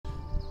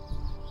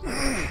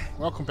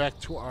Welcome back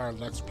to our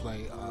Let's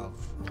Play of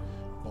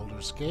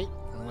Baldur's Gate.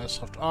 When I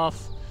last left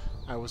off,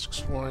 I was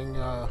exploring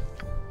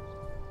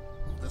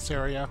this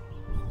area.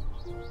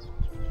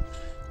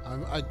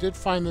 I did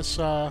find this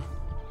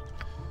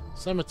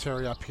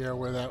cemetery up here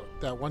where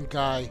that one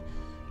guy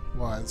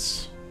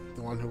was,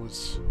 the one who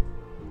was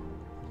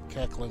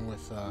cackling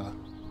with the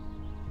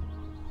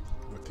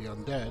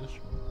undead.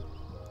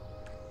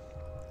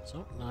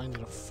 So now I need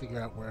to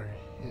figure out where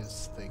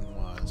his thing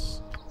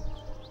was.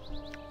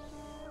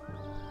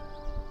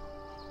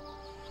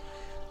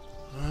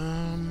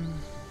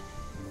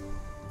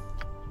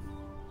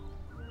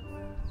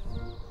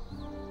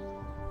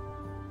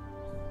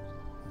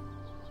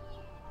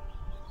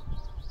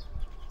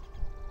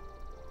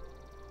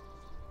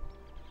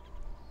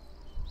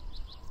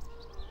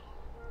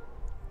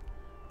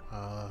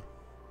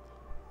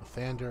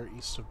 Baldur,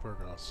 east of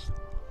Burgos.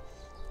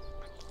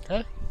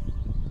 Okay.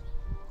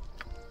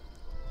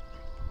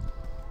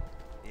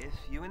 If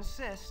you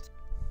insist.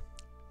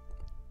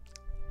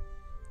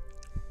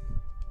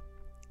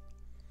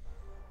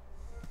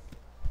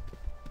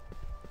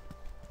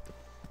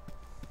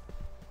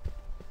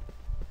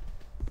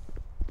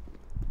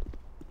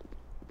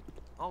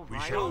 All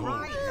right, all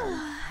right.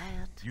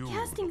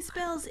 Casting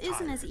spells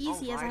isn't as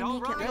easy as I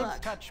make it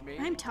look.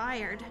 I'm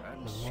tired.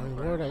 Morning,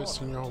 Lord. I have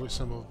seen you always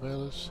assemble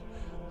village.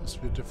 This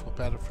will be a difficult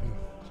battle for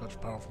such a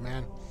powerful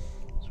man.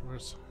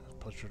 It's a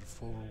pleasure to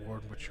full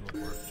reward which you have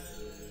worked.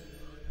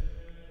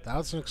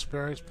 1,000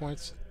 experience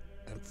points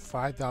and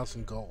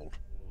 5,000 gold.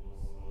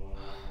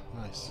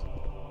 Nice.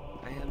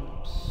 I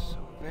am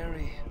so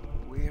very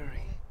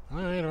weary.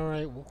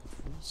 Alright. We'll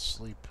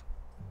sleep.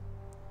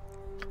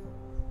 If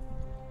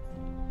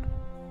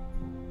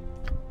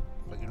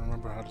I can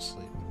remember how to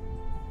sleep.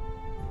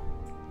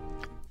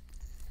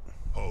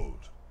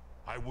 Hold.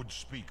 I would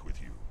speak with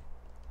you.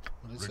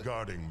 What is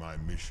Regarding my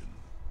mission,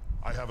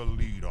 I have a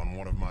lead on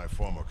one of my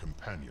former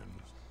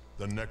companions,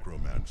 the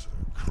necromancer,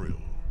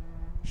 Krill.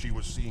 She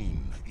was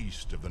seen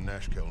east of the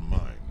Nashkel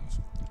mines,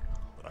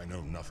 but I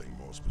know nothing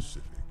more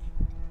specific.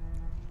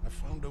 I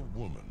found a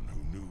woman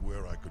who knew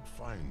where I could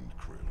find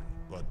Krill,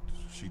 but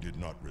she did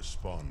not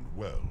respond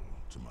well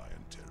to my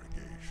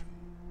interrogation.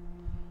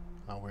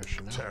 Where is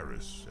she now?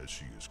 Terrace, as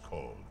she is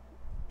called,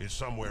 is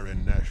somewhere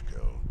in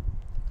Nashkel.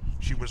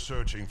 She was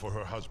searching for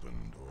her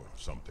husband or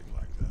something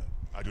like that.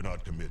 I do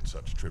not commit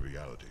such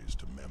trivialities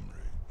to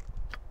memory.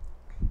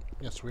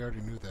 Yes, we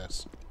already knew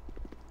this.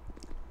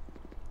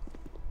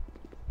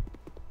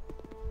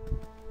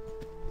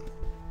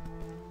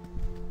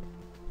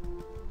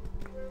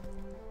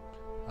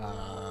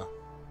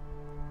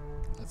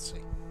 Let's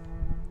see.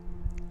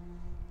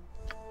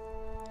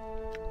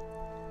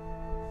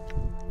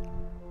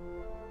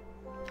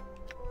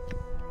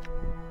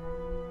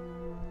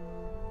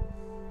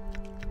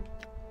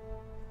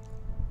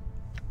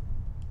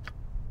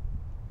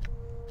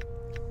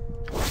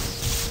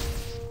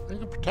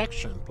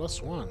 Protection,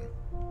 +1.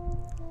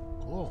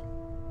 Cool.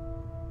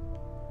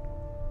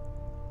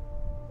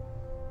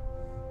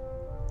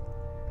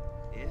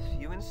 If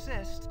you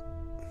insist.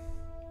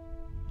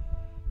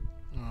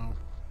 Oh.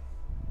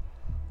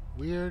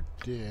 Where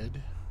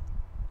did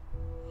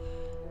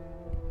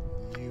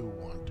you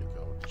want to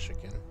go,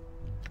 chicken?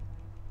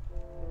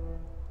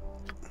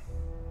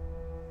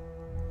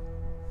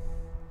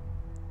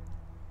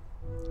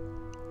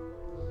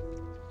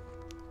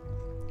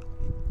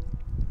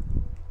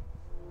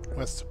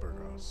 West of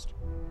Burgos.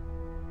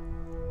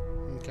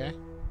 Okay.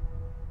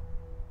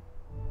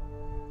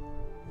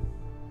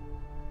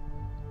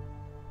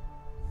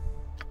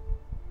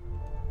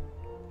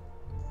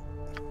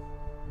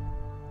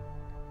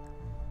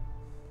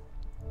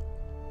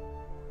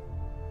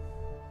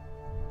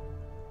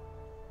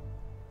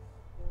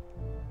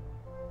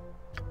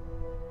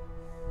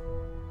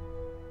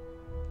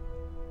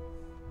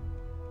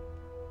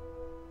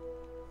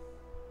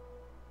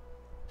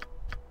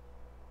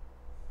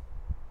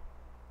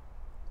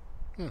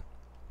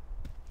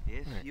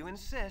 If you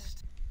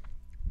insist.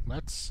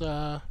 Let's You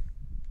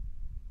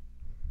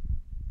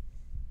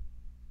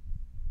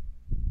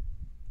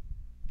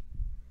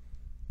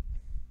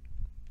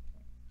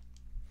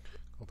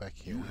go back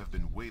here. You have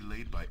been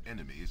waylaid by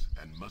enemies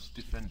and must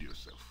defend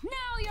yourself. Now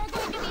you're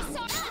going to be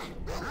sorry.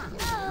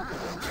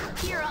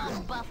 You're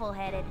all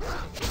buffle-headed.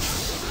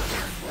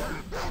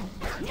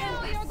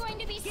 Now you're going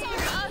to be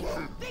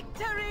sorry.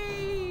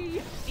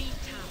 Victory!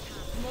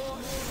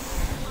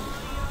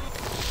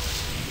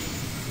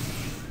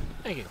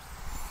 Thank you.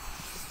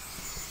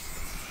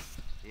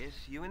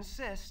 If you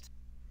insist.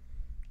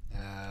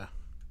 There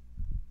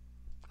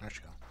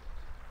she go.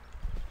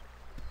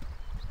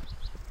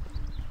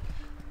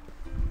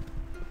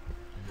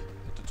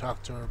 Get to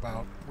talk to her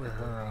about where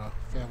her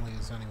family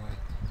is anyway.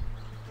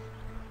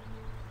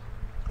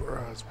 Or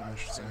her husband, I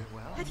should say.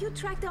 Have you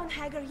tracked down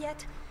Hagar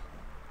yet?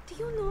 Do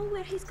you know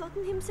where he's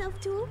gotten himself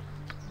to?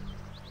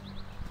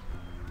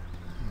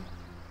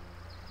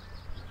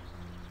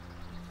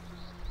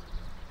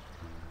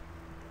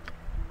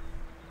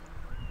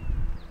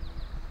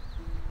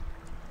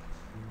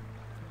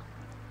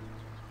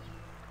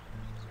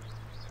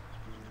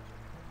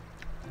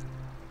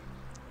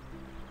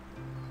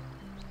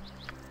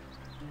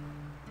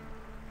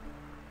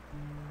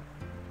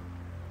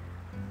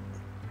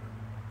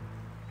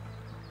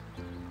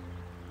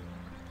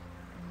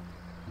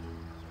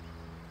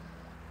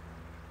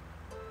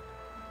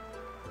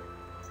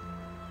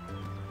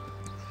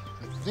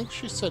 think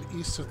she said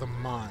east of the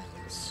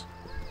mines.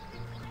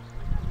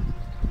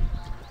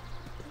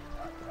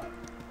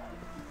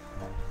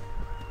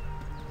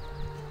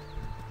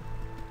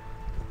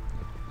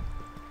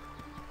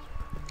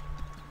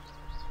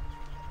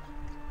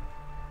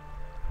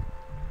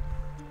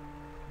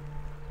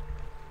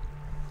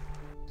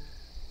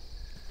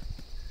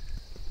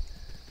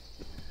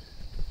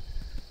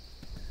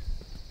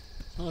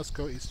 So let's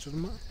go east of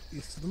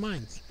the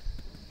mines.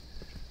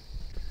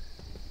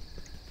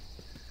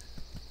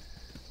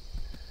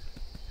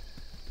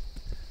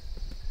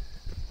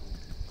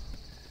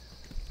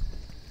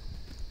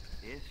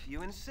 If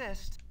you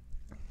insist.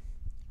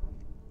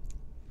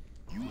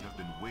 You have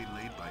been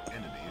waylaid by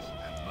enemies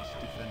and must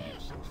defend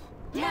yourself.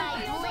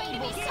 My blade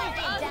will cut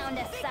you down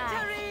to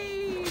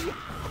size.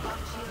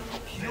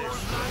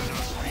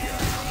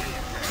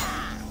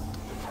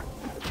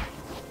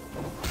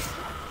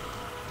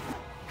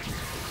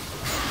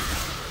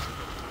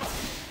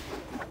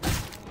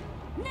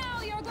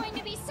 Now you're going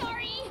to be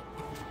sorry.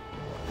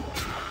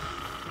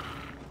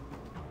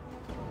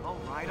 All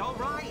right, all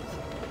right.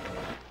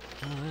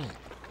 Alright.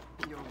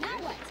 Your Now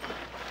wish. what?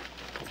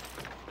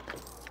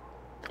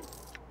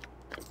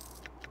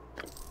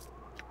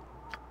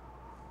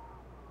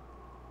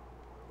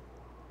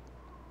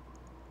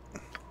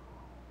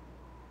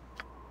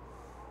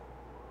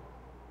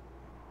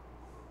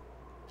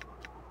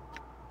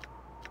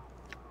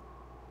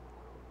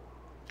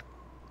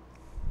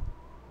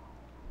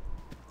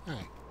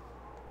 Alright.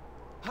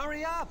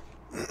 Hurry up.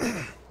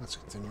 Let's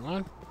continue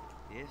on.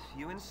 If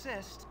you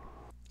insist.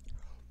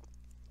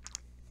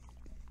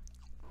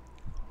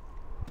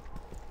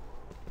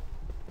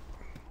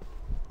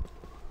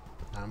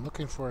 I'm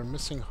looking for a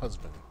missing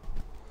husband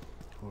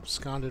who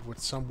absconded with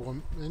some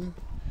woman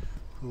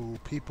who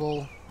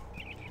people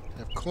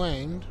have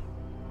claimed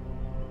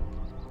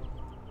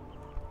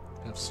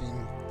have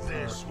seen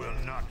This her will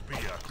not be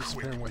a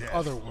disappearing quick with death.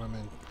 other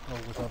women or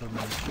with other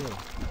men too.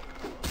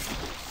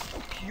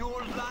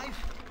 Your life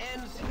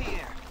ends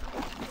here.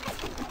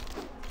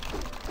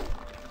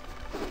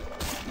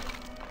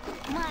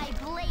 My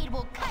blade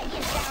will cut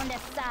you down to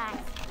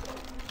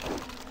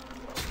size.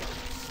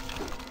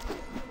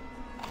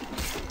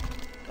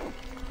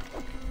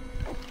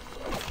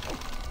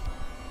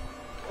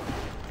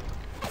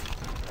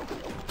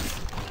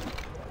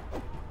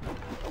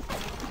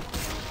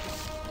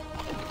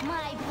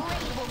 My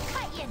blade will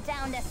cut you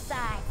down to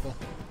size.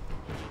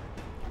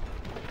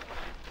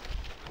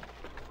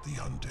 The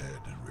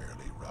undead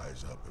rarely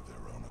rise up of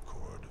their own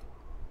accord.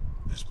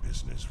 This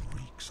business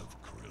reeks of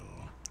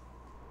Krill.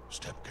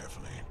 Step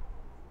carefully.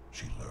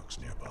 She lurks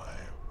nearby.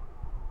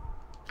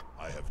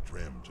 I have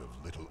dreamt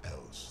of little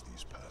else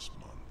these past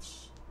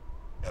months.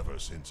 Ever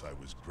since I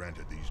was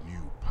granted these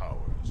new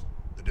powers,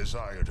 the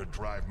desire to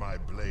drive my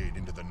blade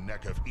into the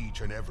neck of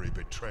each and every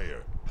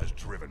betrayer has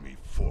driven me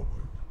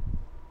forward.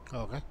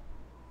 Okay.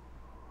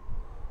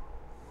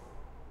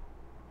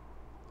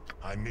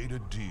 I made a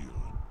deal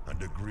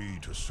and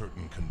agreed to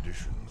certain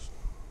conditions.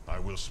 I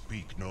will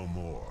speak no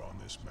more on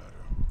this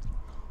matter.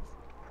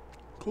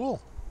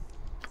 Cool.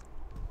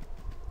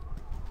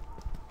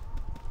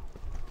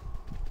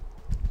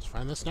 Let's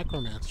find this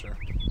necromancer.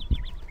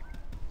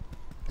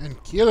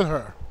 And kill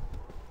her.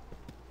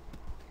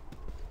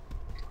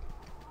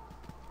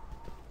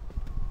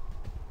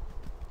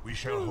 We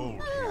shall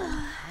hold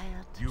here.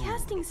 You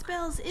Casting look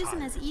spells isn't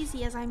tired. as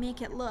easy as I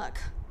make it look.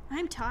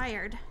 I'm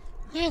tired.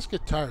 You guys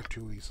get tired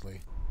too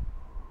easily.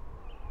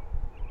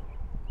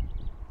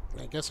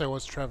 I guess I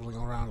was traveling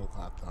around a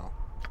lot though.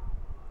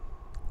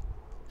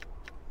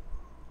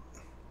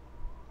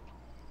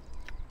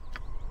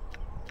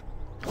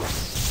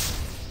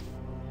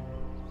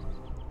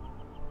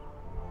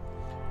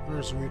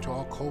 Is immune to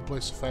all cold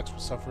blaze effects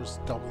but suffers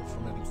double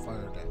from any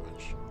fire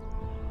damage.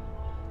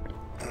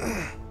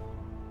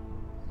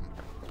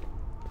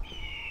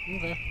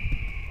 Okay.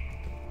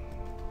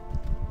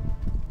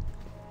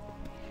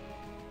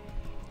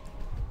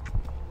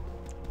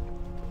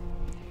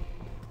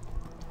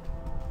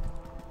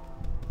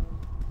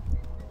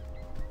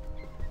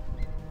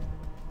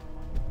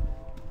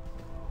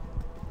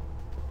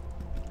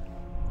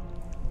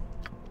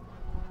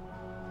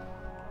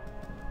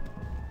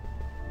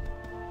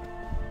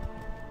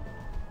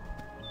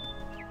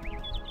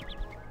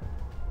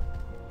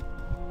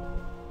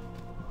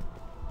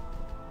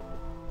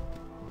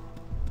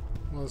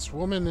 Well, this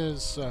woman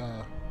is,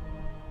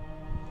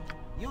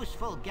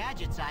 Useful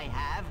gadgets I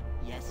have.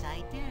 Yes,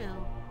 I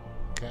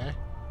do. okay.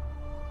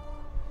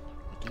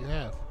 What do you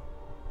have?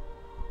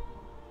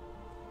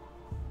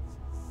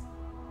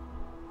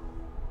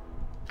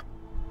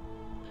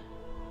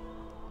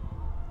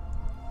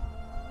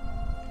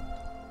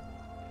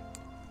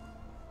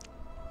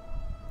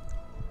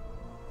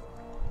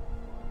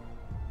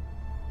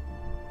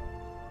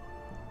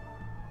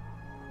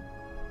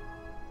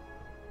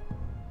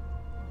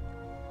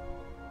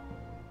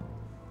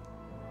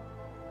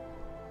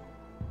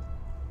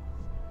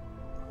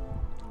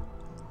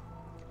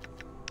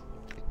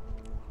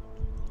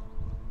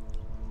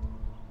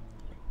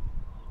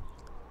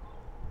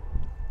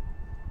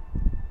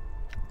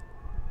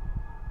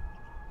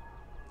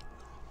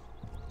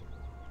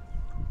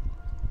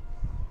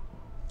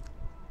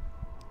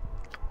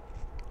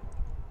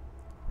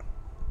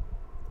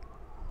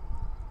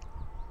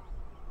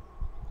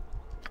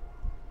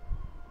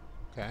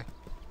 Okay.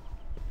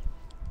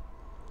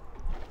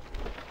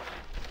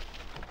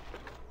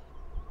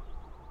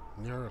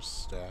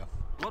 Nearest staff.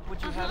 What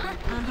would you have me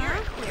do? You're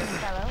a queer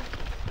fellow.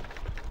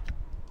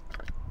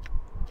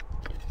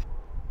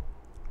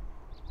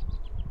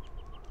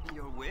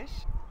 Your wish?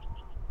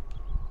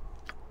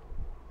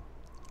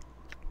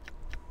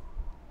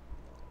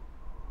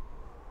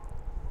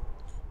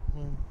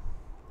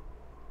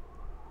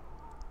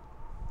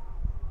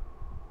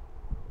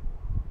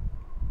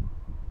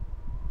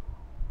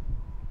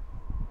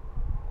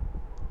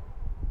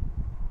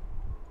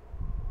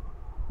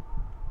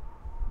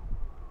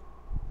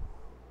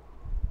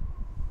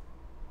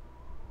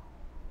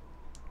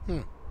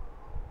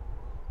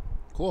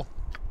 Cool.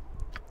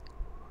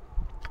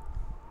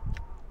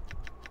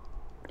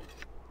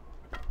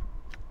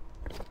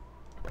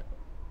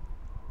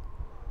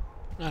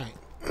 Alright.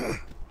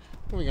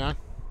 Moving on.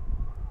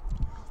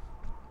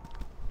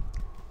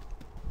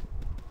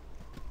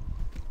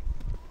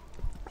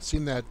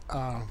 Seemed that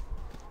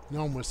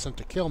gnome was sent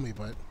to kill me,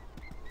 but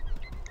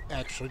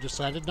actually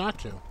decided not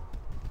to.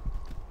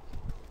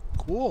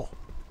 Cool.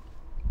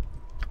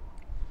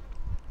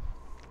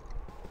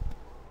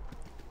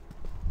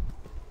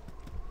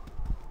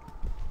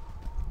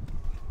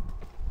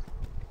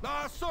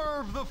 I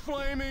serve the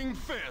flaming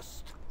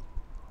fist.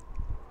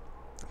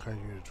 Okay,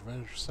 you to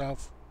avenge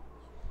yourself.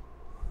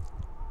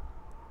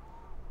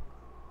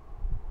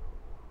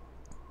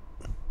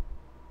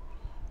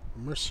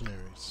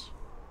 Mercenaries.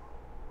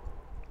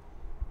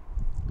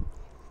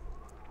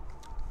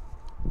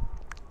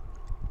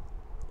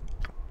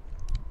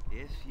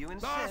 If you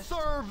insist. I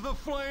serve the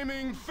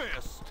flaming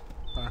fist.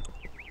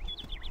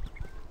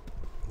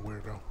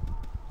 Weirdo.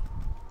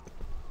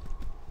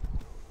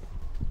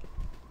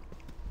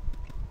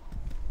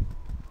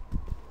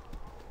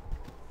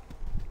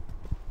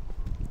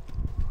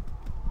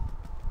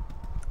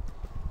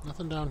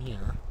 Nothing down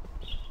here.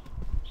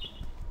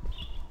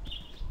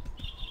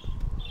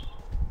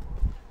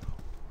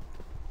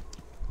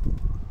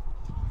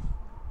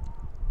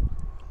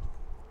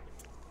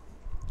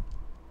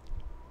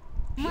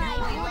 You're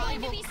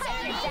going to be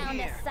sorry down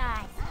the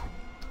side.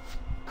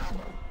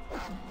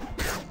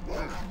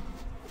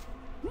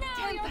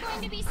 Now you're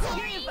going to be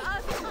sorry. Give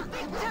us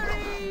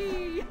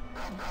victory!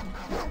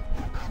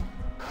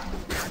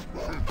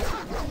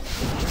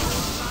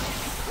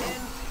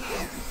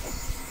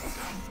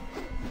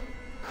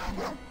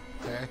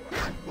 Okay.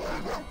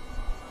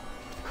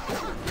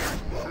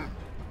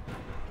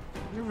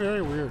 You're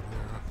very weird,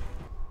 Mira.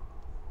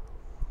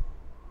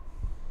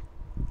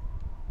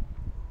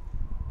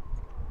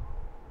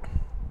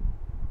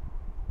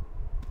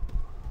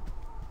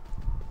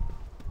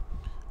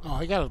 Oh,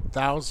 I got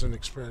 1,000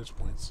 experience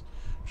points.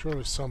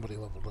 Surely somebody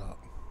leveled up.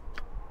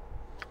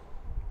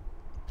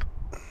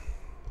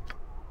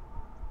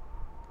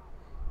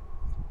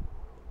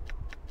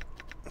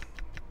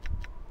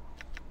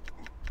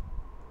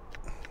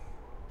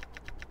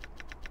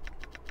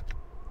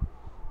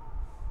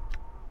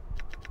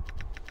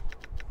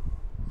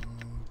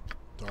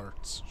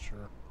 Darts,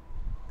 sure.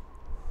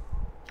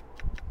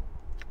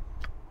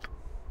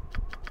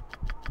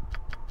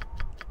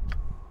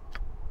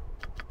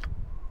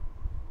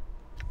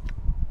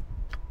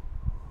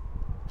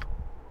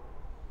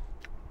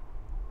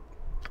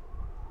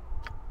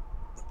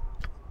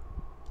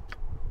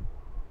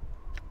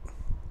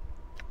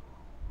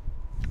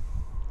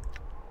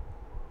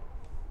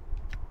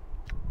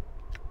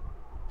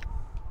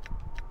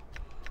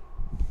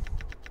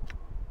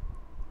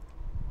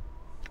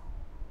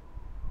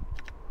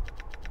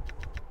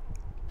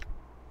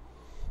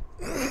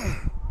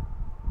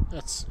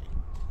 Let's see.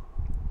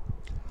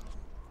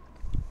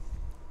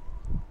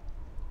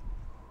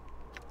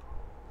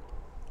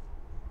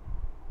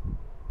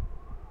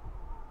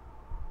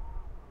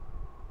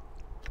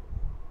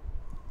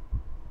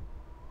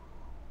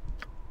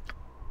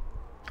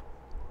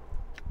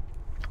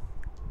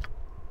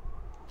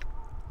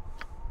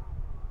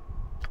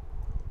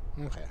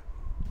 Okay.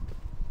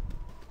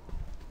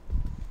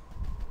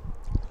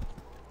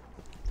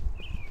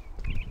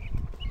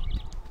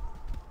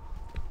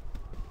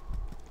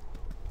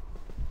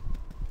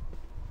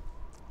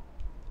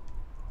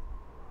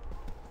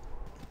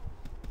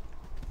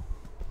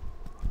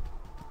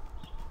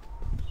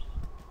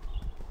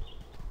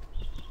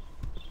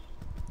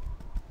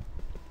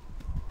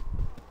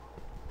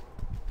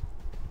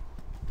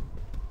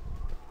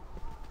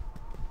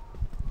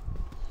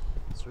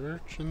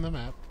 Searching the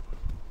map.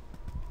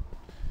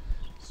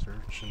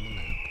 Searching the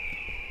map.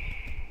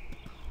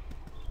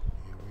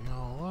 Here we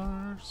all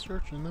are,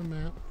 searching the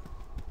map.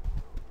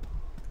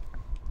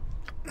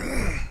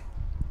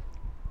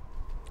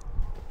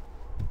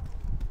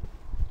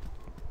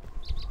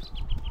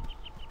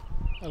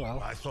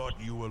 Hello. I thought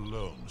you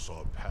alone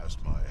saw past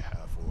my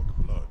half-orc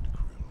blood,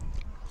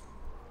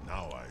 Krill.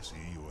 Now I see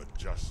you are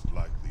just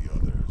like the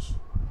others.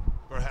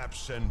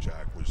 Perhaps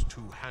Senjak was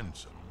too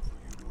handsome for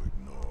you to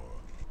ignore,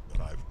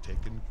 but I've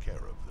taken care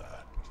of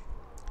that.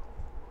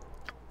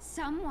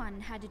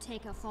 Someone had to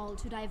take a fall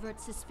to divert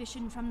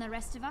suspicion from the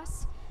rest of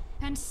us,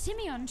 and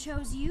Simeon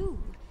chose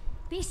you.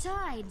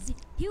 Besides,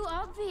 you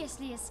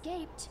obviously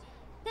escaped.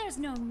 There's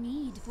no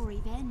need for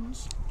revenge.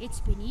 It's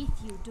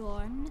beneath you,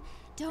 Dorn.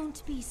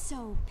 Don't be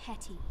so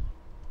petty.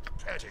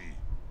 Petty?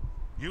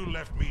 You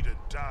left me to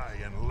die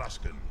in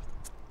Luskan.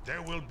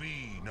 There will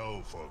be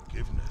no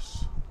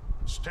forgiveness.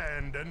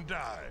 Stand and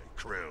die,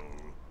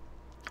 Krill.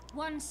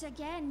 Once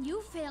again,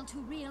 you fail to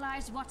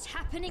realize what's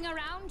happening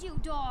around you,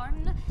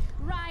 Dorn.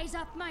 Rise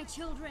up, my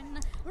children.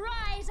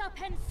 Rise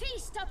up and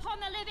feast upon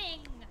the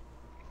living.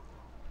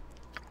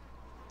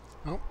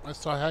 Oh, I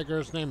saw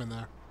Hagar's name in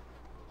there.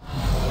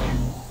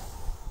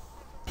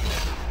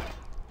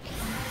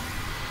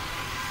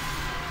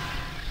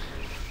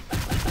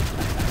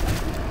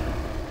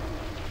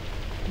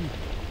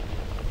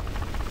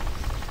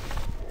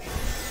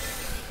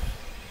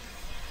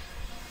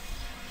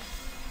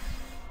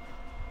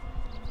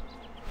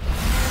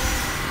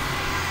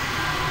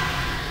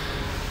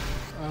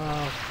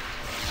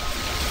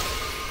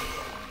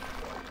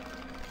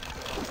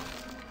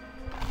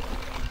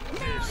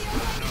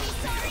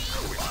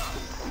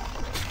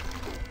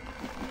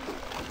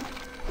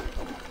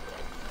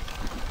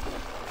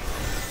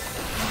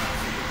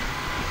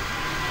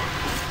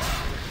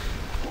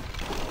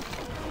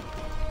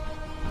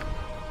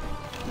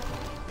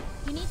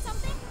 You need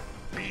something?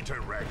 Be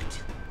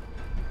direct.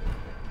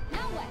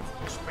 Now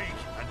what? Speak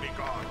and be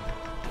gone.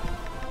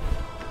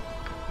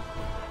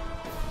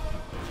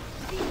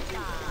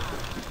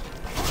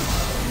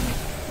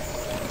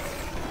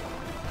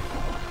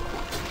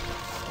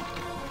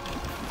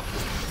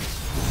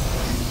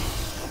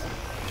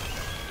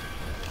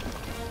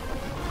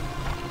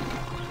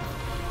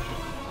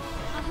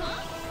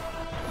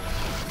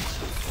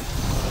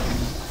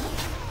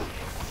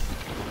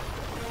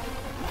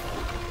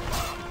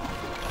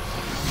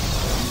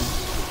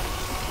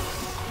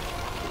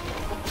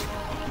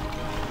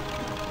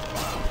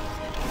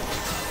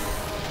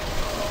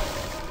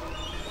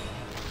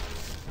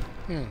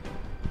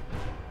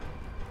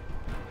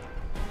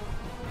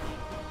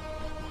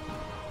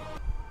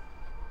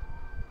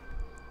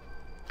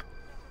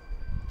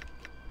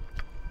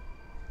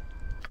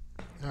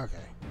 Okay.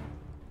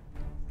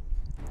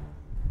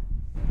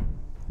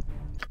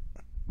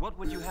 What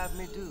would you have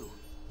me do?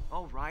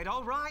 All right,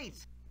 all right.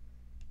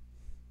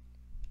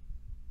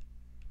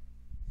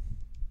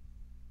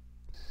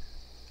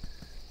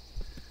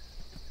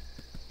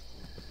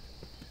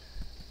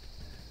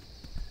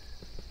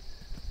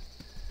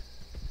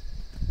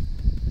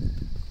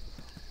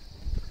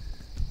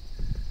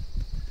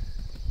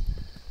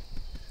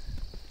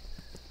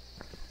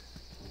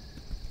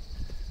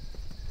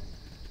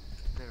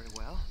 Very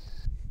well.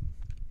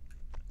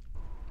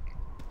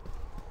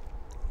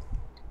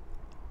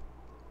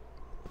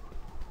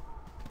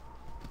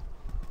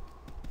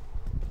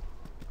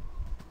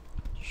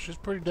 She's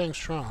pretty dang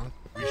strong.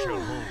 We shall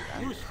hold.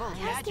 Useful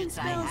Casting gadgets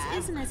I spells have.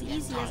 isn't as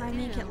easy as I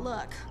make it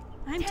look.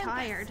 I'm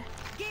tired.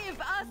 Give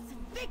us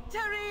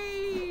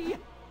victory!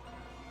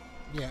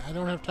 Yeah, I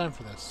don't have time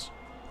for this.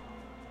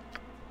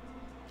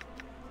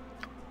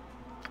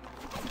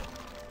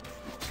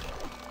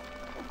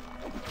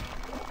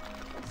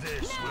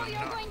 This Now will you're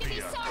not going to be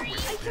a sorry.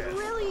 quick I could death.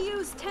 really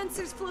use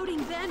Tensor's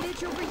floating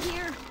bandage over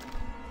here.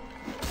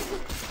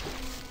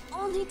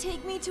 Only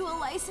take me to a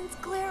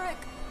licensed cleric.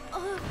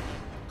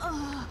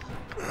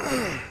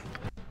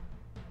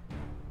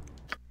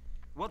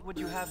 What would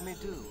you have me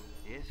do?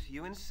 If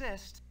you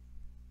insist.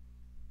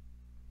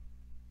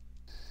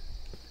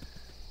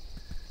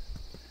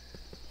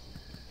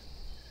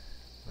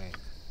 Wait.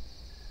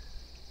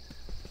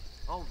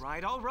 All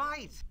right, all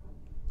right.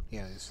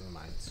 Yeah, these are the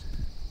mines.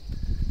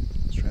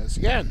 Let's try this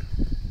again.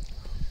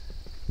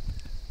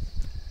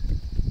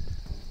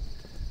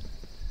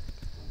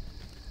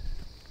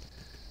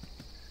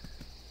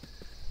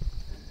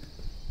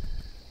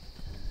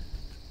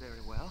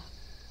 Very well.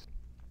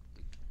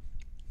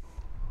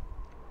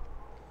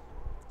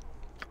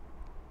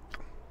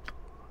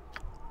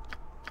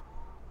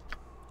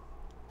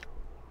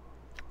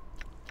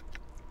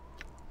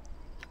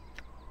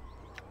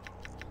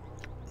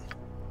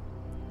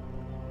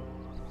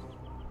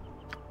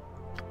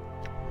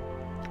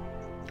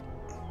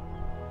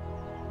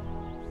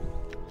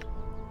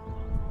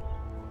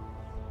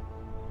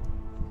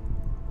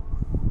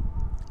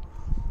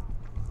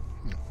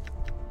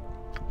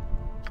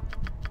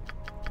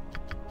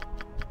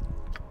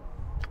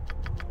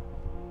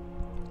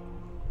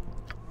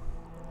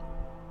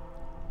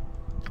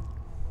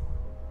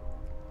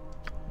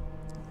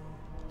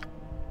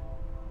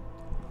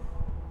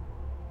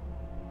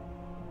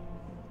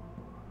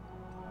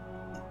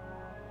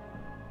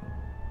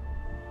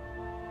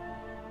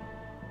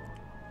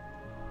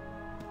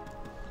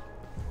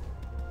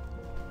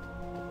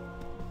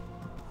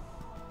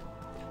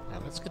 Now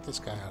let's get this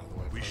guy out of the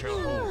way. We first.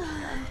 shall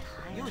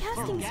hold.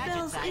 Casting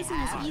spells isn't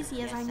as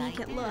easy as I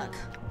make it look.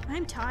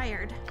 I'm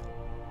tired.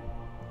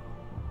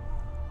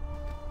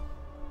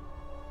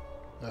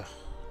 Ugh.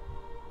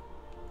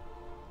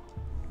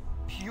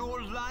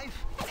 Your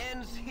life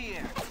ends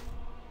here.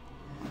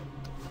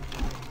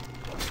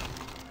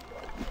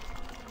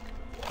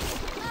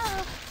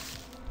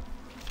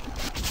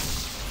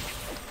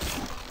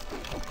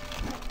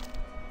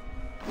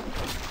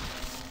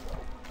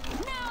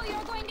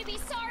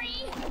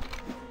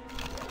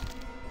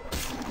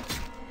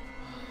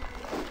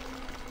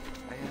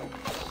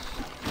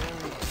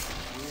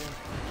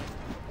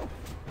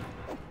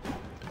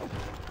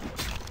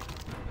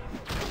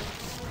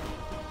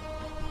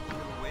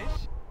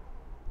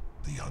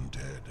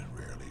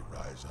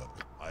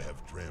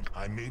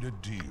 made a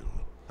deal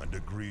and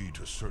agreed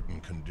to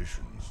certain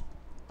conditions.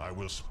 I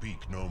will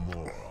speak no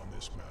more on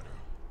this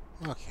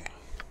matter. Okay.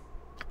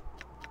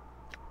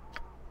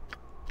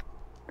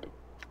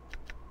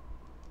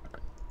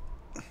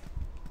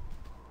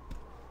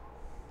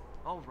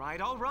 All right,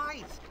 all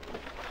right.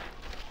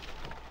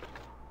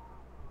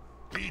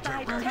 Peter,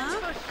 By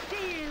the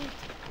shield.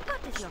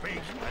 What is your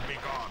speak plan? and be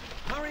gone.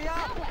 Hurry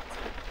Now up! what?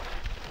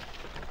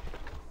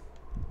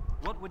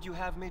 What would you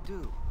have me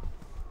do?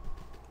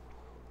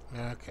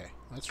 Okay,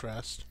 let's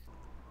rest.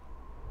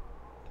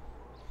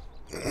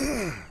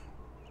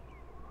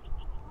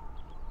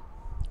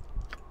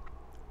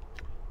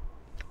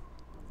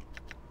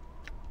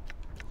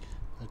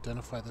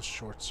 Identify the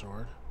short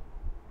sword.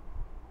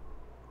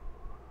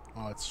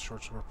 Oh, it's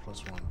short sword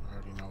 +1. I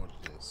already know what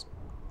it is.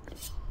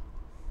 Does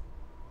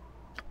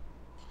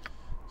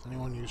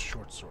anyone use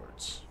short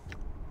swords?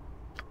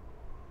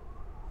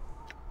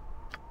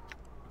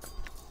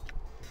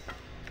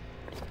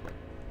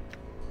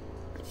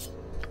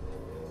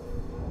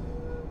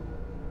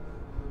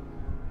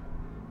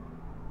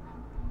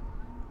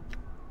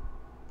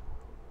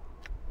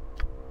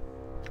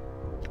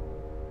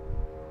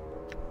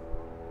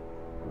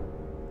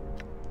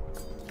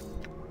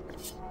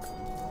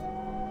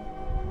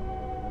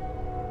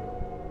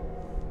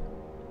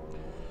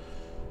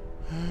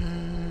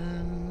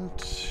 And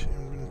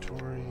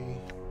inventory,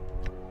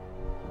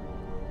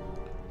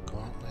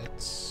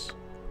 gauntlets.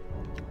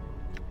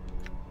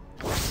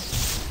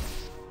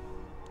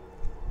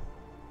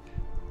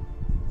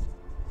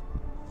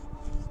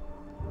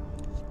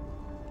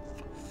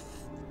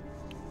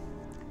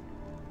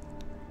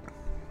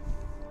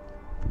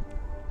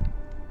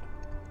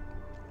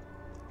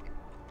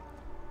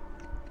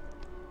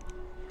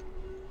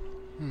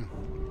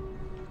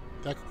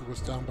 That was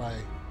down by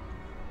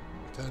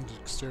 10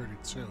 dexterity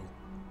too.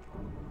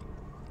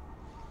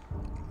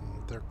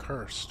 They're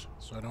cursed,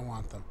 so I don't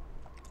want them.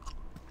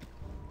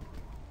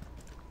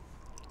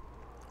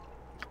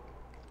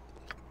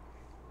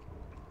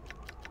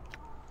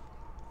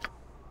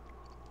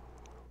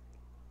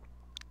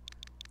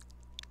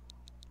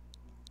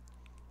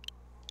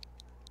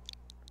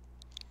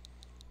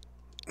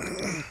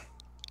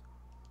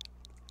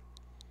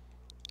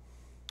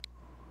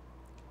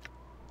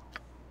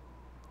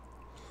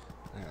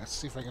 Alright, let's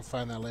see if I can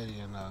find that lady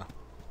and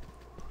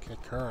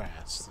kick her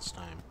ass this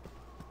time.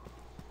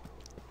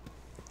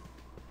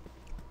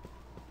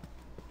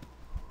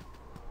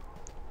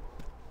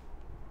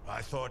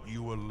 I thought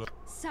you were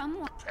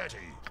Someone. petty.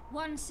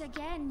 Once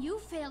again, you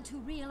fail to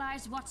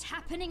realize what's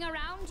happening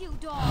around you,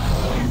 Dawn.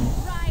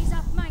 Rise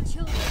up, my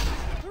children.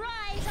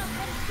 Rise up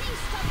and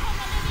feast upon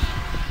the living.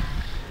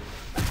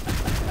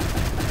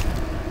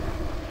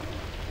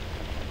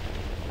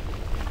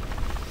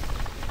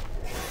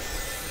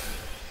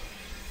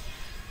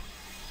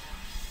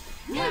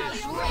 Now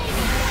you're ready.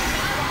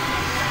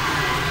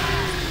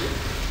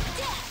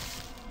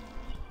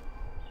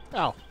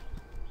 Ow!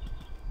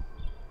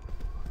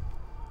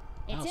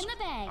 It's in the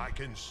bag. I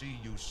can see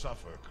you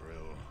suffer,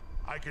 Krill.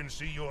 I can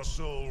see your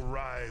soul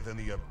writhe in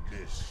the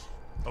abyss.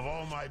 Of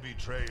all my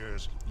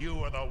betrayers, you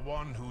are the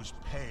one whose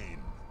pain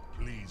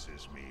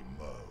pleases me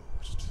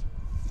most.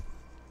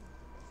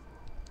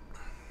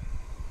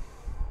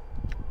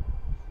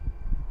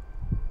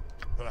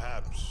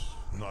 Perhaps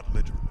not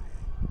literally,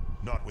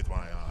 not with my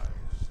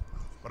eyes,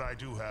 but I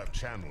do have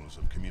channels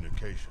of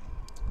communication.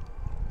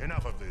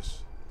 Enough of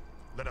this.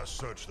 Let us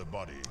search the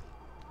body.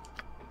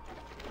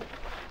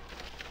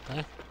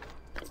 Okay.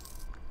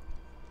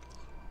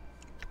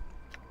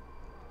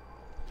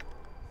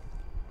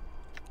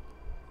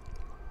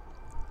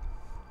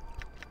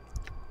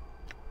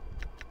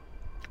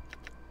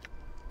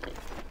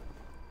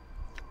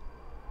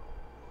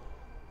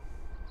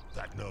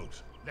 That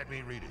note, let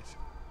me read it.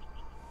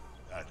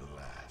 At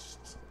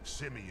last,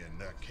 Simeon,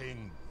 the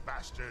king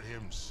bastard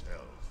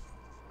himself.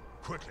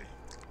 Quickly,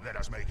 let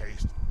us make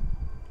haste.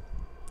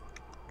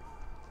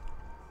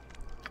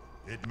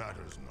 It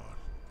matters not.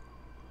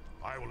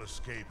 I will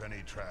escape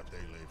any trap they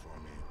lay for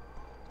me.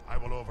 I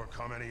will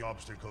overcome any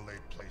obstacle they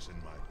place in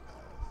my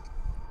path.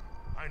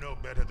 I know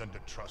better than to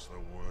trust the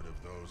word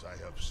of those I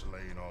have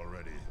slain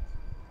already.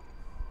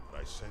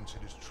 But I sense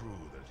it is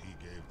true that he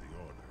gave the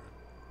order.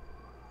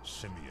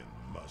 Simeon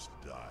must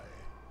die.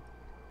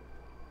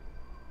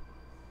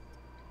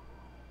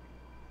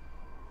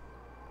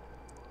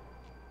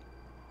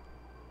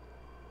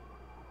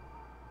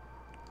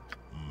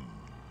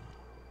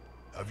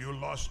 Have you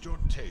lost your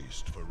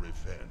taste for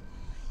revenge?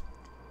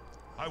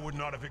 I would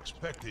not have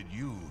expected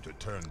you to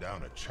turn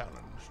down a challenge.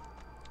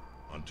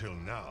 Until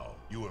now,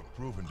 you have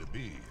proven to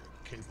be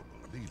a capable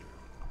leader.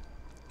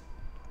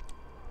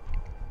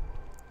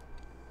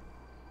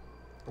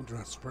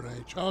 Address for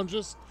any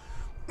challenges.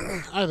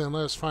 I then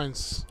let us find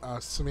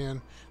Simeon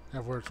and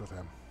have words with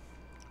him.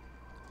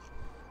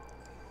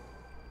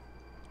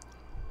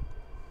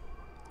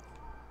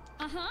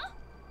 Uh-huh.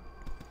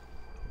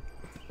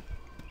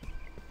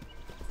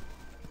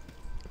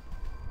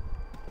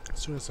 As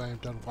soon as I am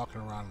done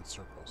walking around in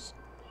circles.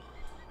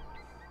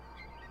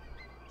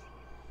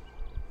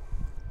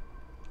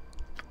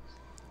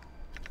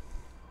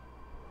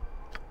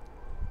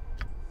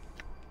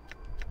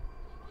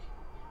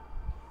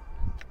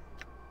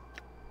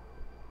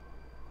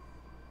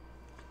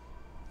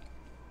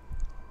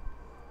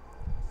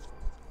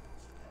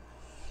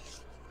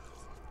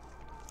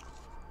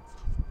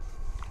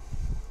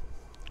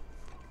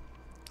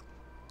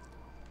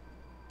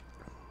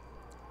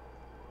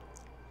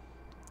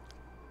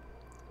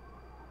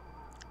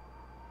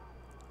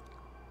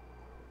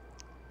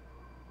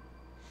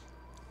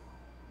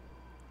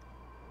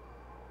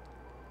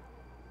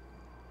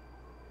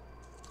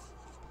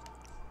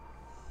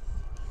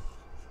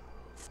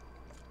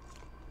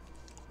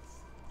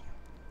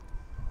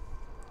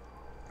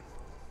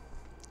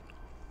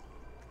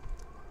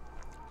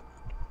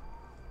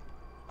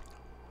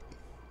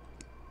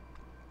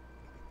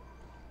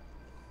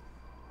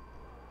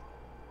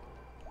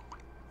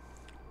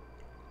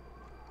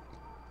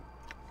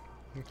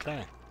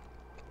 Okay.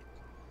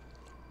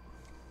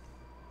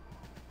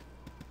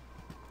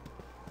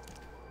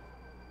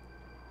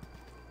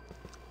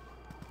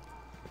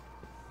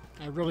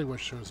 I really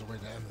wish there was a way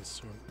to end this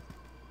soon.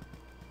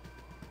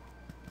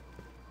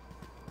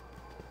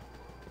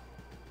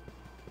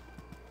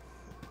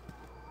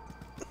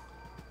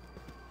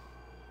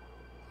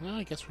 Well,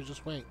 I guess we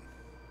just wait.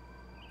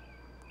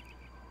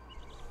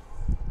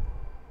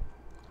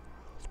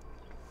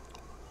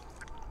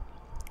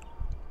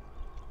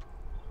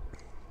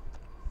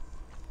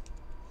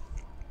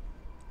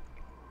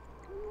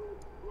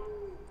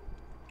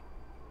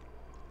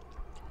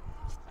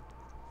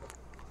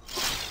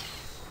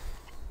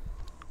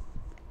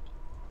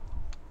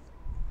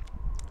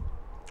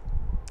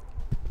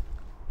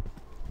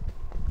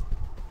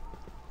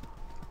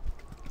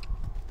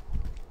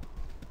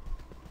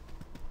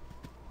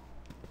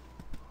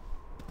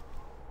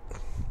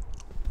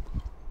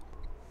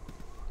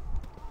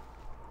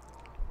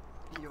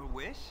 Your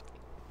wish?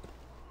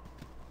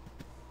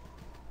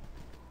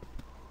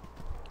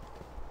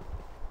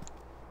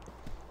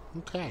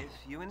 Okay.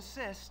 If you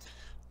insist.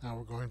 Now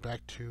we're going back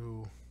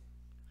to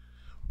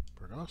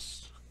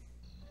Burgos.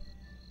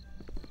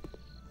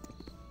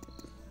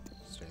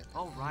 Stay at the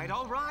All right,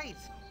 all right.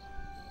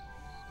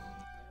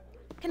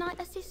 Can I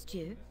assist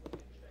you?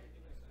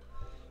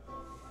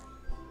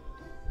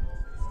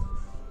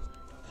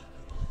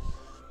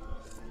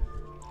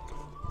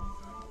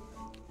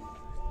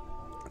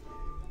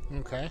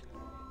 Okay.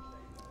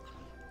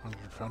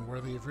 100 found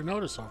worthy of your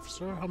notice,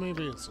 officer. How may I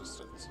be of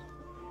assistance?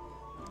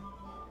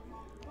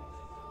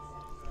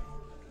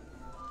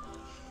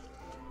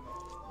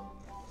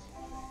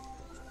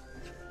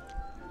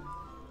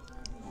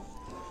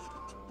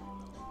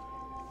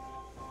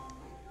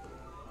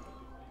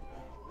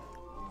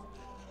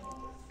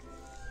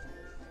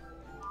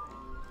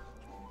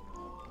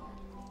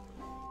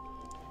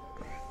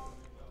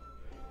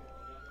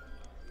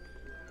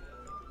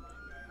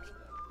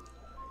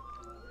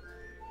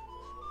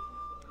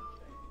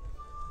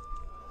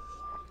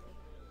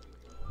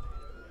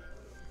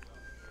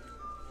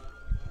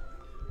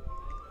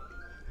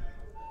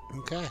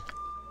 Okay.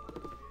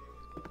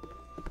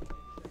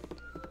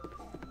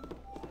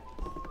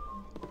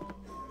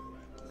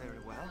 Very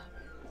well.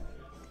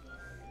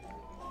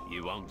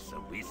 You want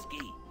some whiskey?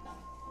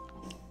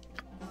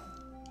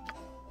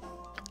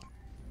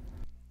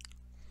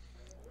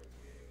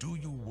 Do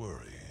you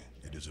worry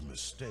it is a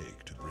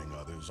mistake to bring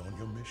others on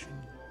your mission?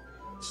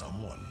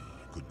 Someone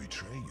could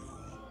betray you.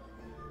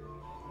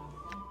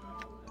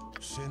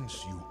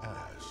 Since you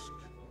ask,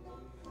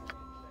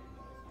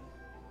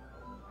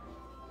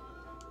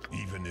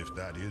 even if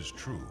that is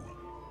true,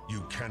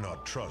 you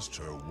cannot trust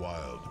her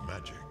wild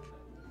magic.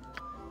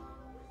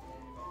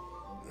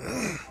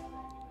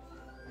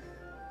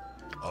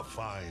 A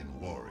fine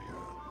warrior,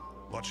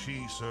 but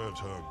she serves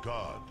her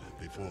god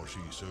before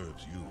she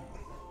serves you.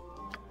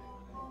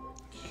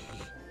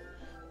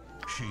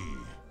 She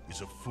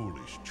is a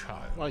foolish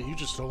child. Well, you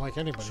just don't like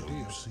anybody, So do you?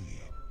 you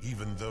see,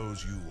 even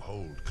those you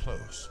hold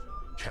close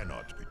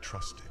cannot be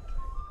trusted.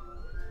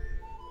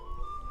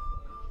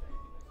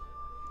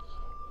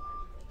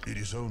 It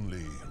is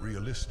only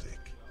realistic.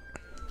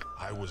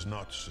 I was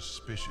not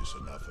suspicious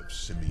enough of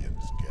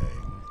Simeon's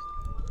gang.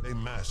 They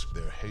masked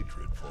their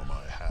hatred for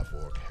my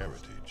half-orc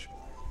heritage,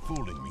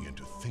 fooling me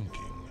into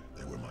thinking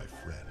they were my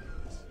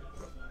friends.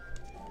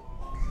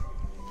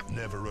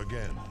 Never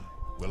again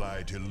will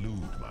I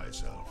delude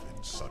myself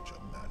in such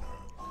a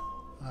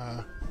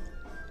manner.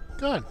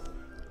 Good.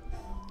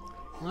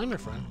 Well, I'm your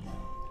friend.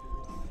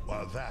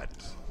 While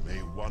that may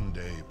one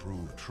day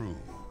prove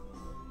true,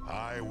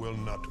 I will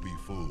not be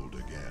fooled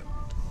again.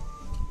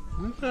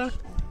 Okay.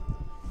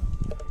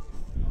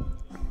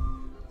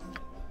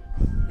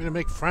 I'm gonna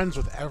make friends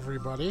with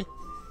everybody.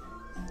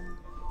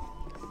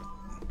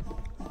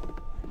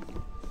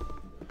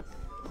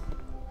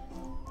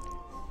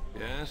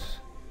 Yes.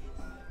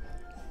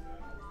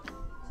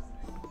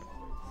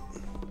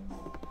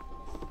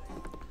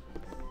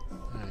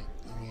 Alright,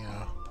 let me,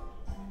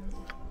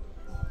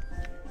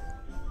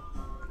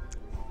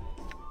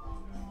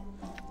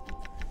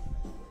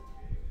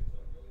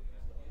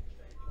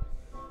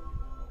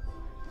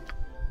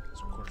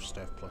 so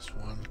quarterstaff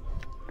 +1.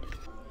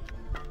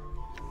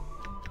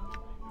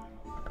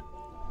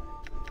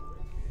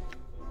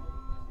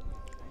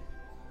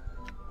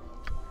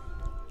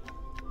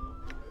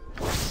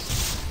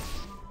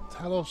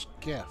 Talos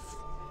Gift.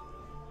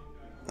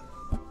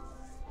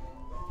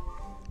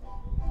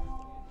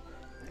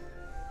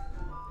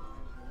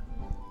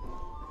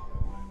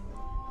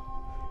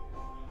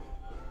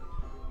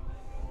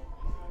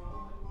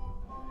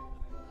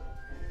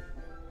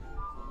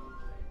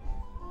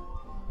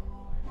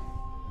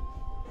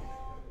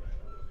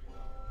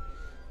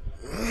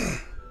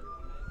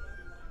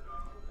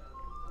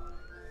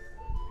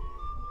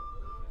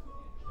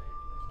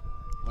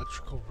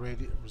 Electrical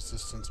radiant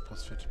resistance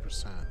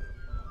 +50%.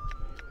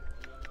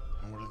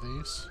 And what are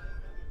these?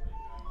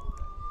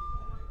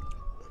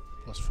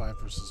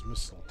 +5 versus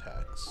missile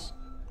attacks.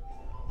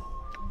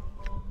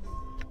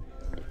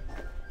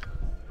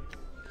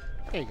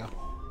 There you go.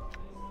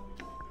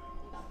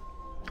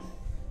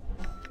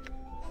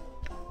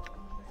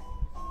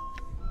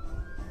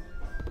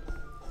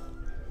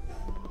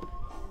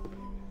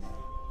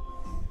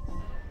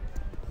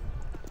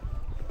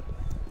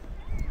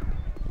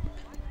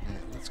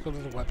 Let's go to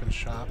the weapon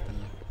shop and...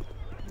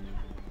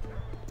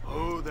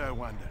 Oh there,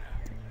 wanderer.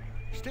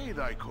 Stay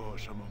thy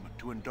course a moment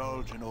to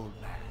indulge an old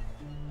man.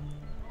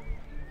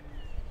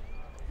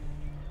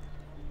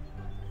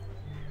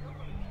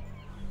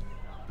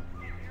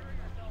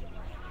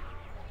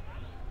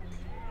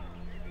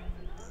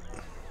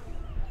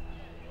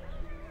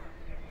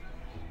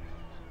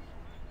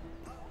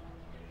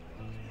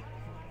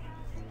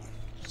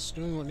 Just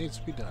doing what needs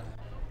to be done.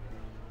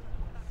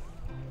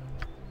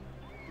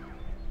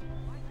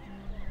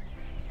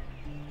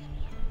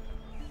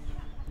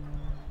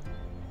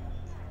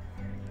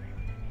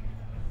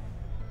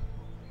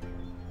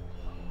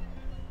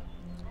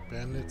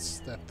 Bandits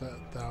that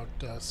thou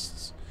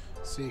dost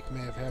seek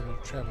may have habit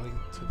of traveling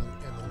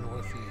in the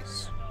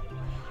northeast.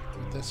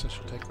 With this, I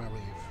shall take my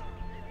leave.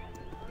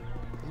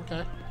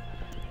 Okay.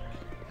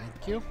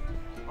 Thank you.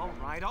 All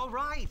right.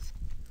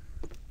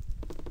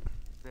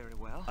 Very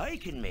well. I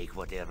can make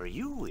whatever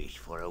you wish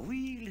for a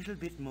wee little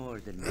bit more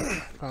than me.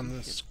 Found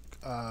this,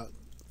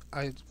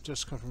 I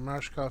just come from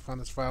Marshall. I found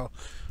this file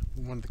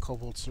from one of the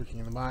kobolds lurking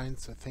in the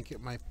mines. I think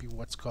it might be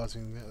what's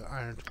causing the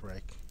iron to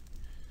break.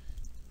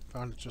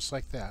 Found it just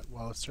like that.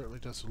 Well, it certainly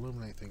does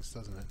illuminate things,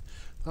 doesn't it?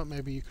 Thought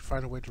maybe you could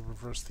find a way to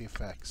reverse the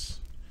effects.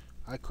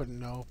 I couldn't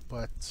know,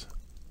 but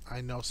I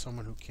know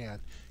someone who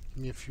can.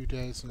 Give me a few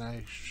days and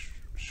I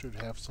should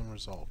have some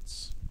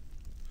results.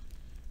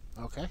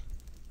 Okay.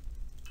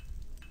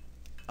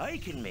 I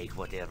can make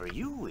whatever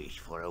you wish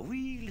for a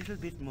wee little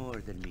bit more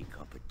than me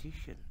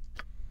competition.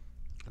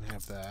 Can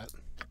have that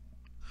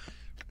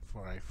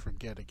before I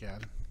forget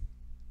again.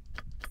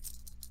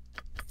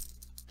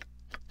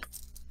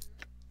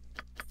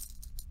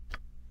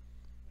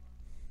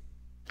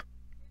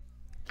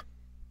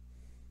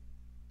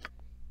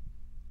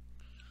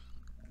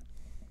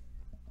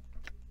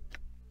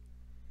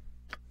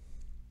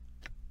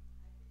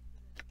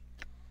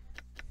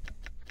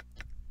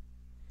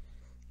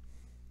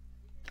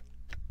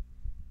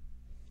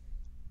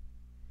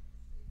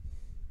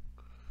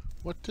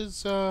 What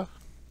does, what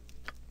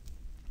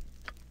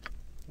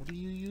do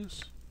you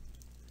use?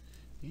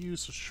 You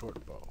use a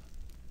short bow.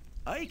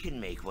 I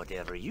can make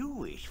whatever you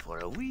wish for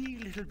a wee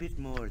little bit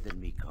more than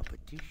me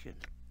competition.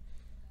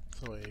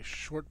 So a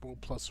short bow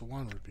plus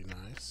 1 would be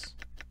nice.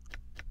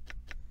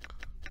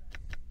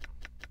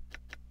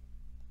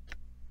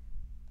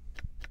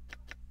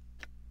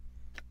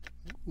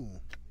 Ooh.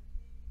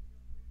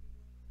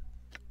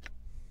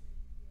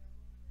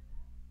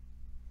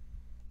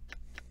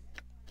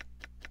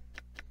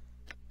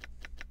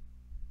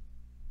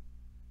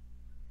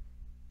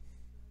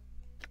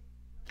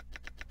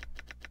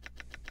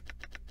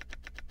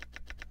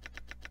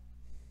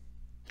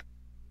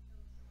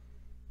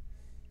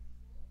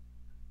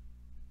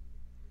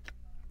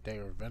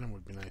 Dagger of Venom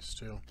would be nice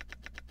too.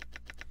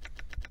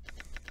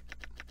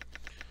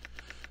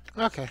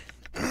 Okay.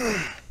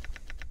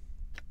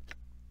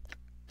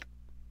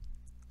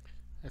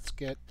 Let's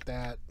get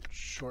that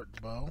short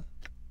bow.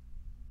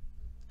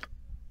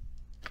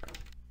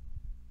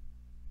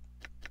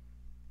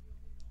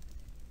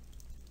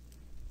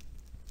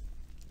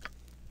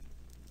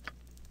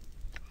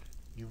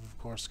 You've of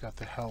course got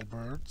the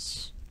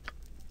halberds.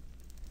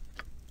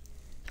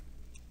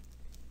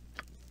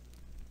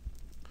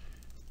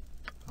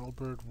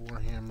 Halberd,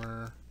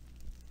 Warhammer.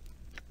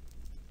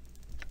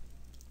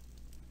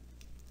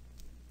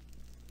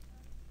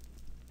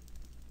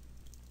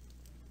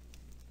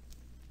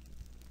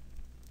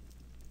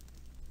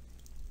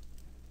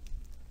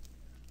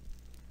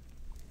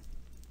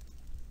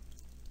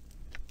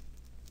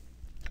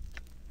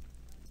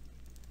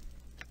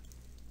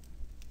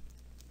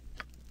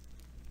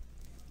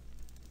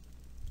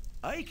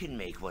 I can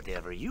make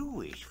whatever you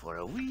wish for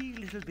a wee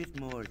little bit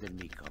more than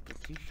me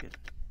competition.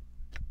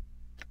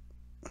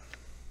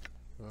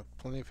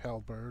 Plenty of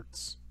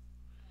halberds.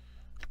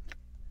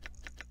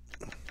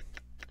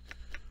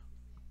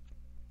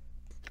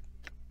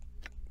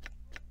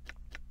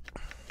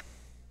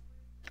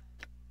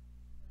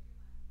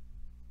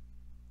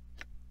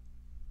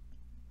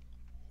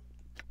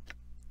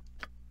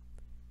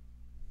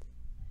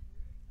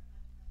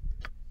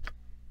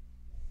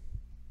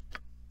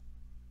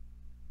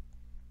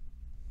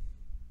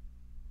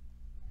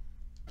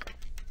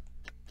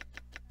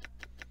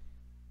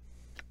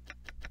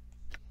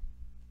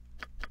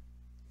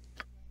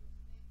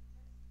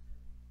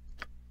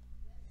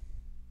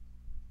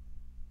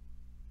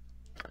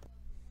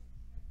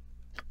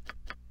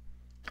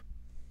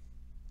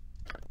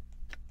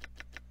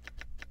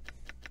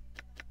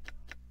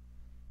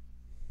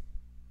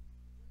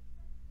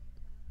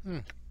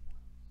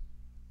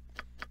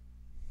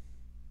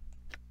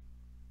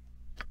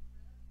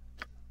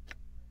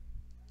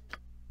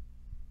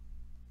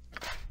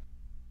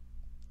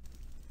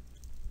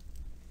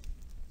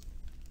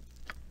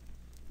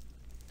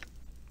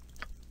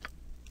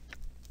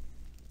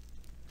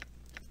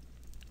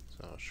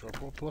 Short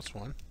roll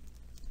 +1.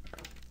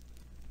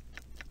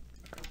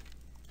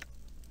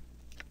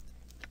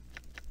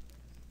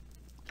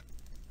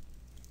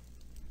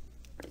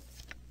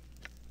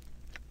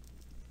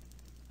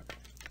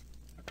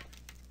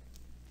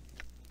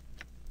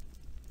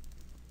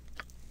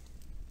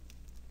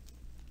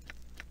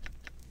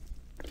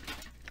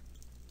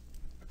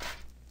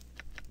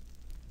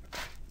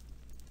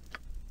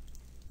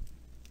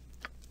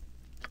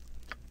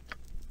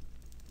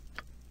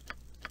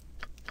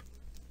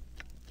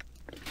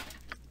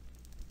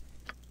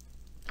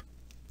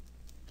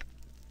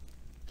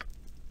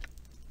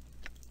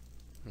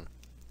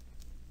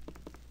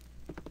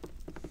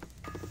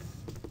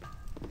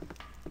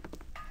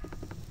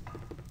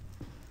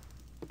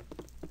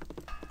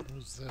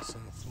 What's this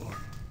on the floor?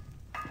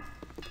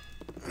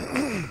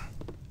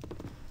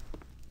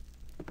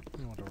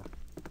 Whatever.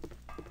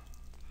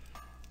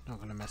 Not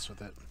gonna mess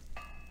with it.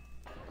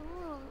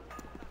 Ooh,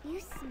 you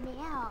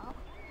smell.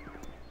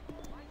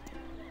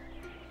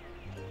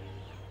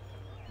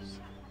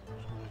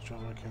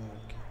 John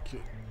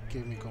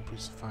gave me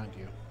copies to find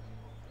you.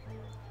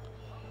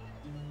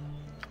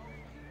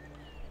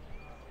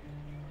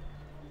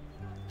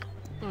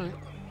 Alright.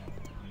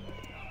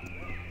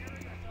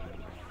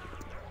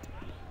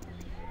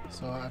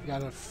 So I've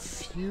got a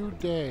few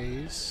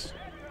days.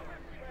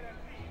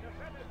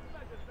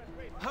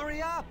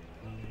 Hurry up!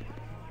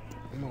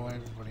 I know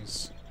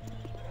everybody's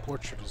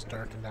portrait is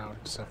darkened out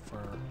except for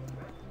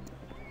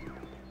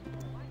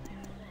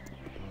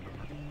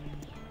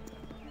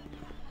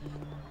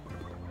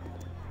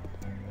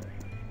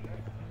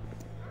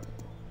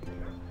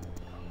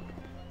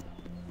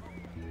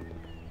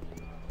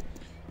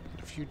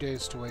a few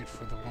days to wait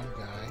for the one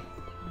guy.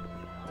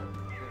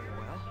 Very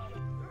well.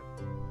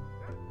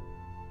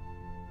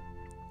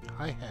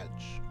 High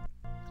hedge.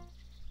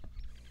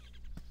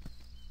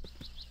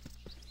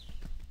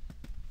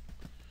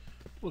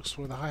 Looks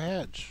for the high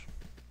hedge.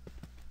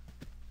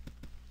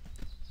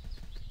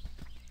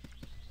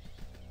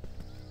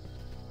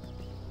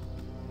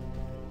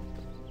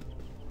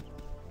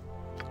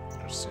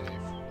 Better save.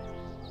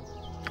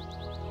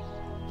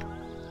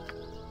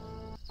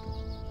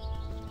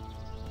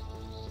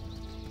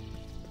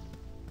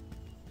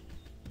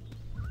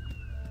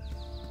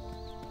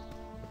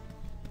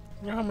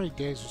 You know how many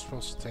days you're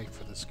supposed to take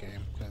for this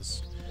game?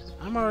 Because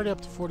I'm already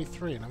up to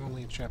 43 and I'm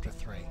only in chapter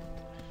 3.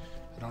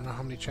 I don't know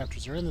how many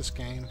chapters are in this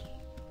game,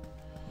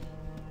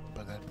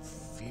 but that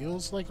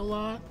feels like a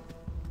lot.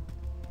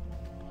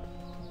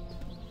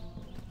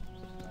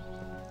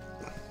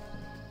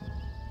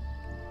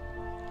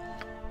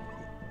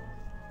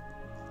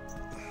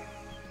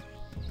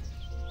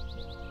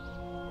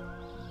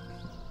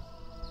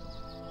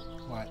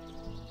 What?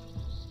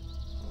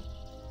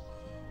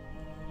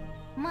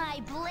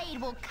 My blade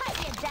will cut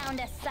you down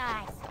to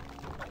size.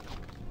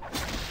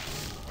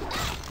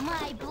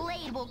 My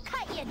blade will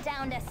cut you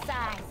down to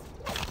size.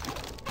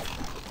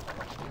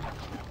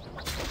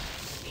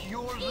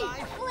 Your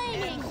life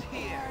flaming. ends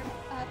here.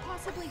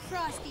 Possibly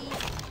frosty.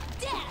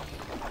 Death!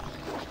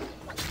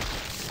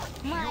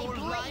 My Your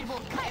blade life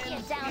will cut you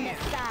ends down here.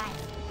 to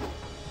size.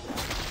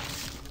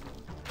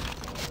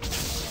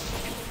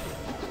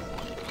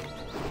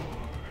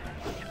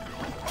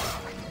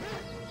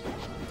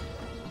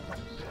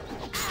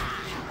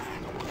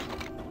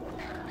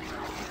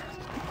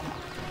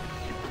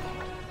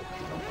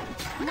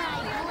 My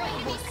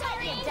blade will cut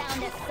you down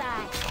to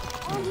size.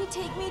 Only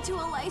take me to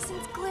a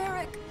licensed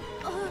cleric.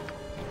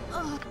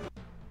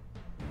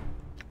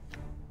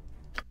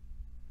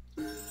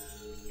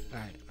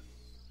 Alright.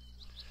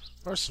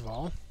 First of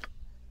all,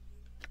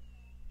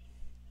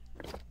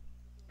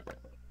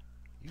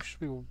 you should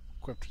be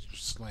equipped with your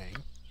sling.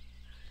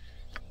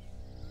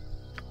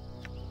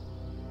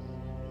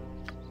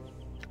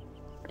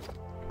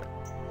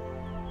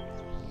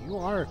 You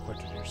are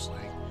equipped with your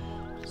sling,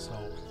 so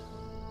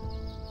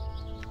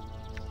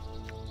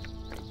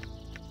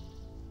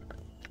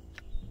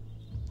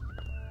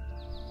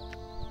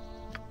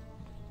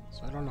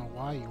I don't know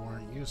why you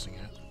weren't using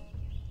it.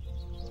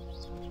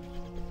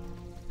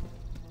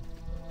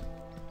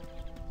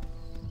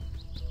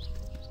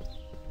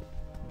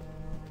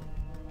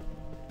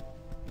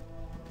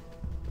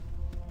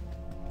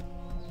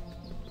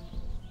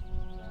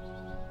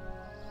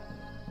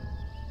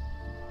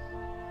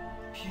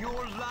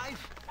 Your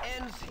life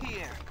ends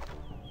here.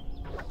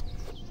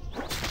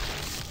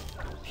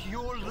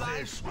 Your life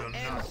This will ends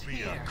not be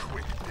here. a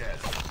quick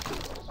death.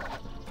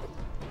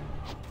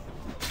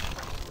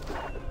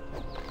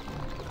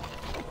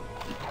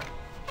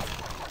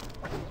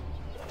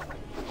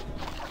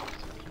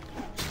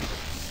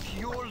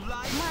 Your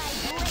life My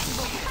blade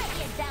will cut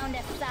you down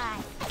to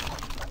size.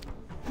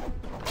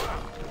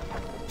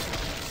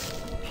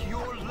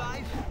 Your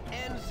life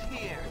ends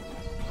here.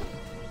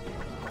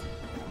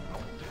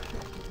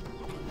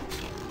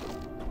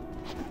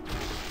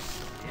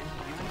 If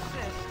you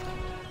insist.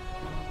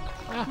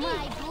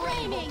 My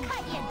blade will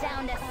cut you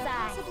down to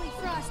size. Possibly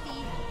frosty.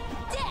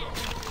 Death!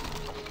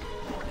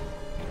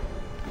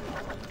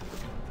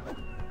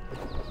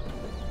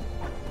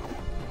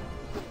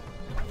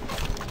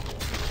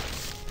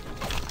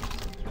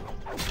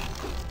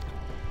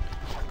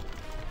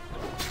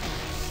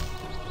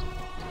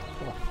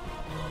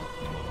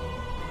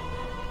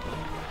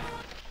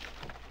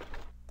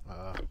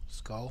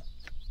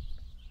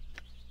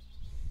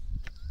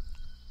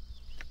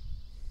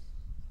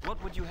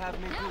 would you have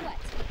me do? Now what?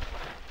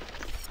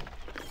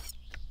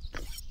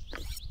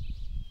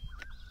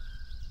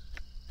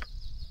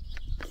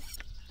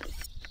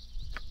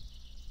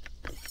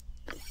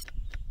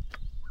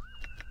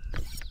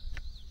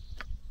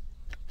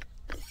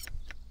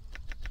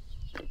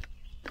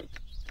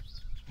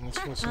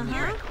 What's in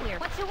here? Clear.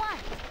 What you want?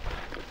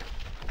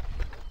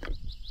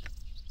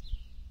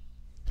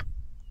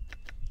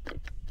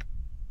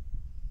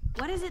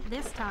 What is it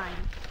this time?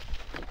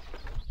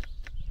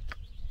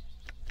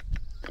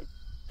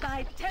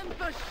 Thy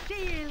temper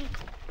shield.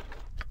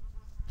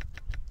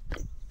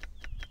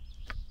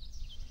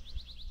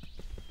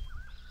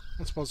 I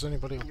don't suppose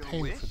anybody will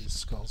pay me for these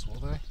skulls, will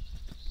they?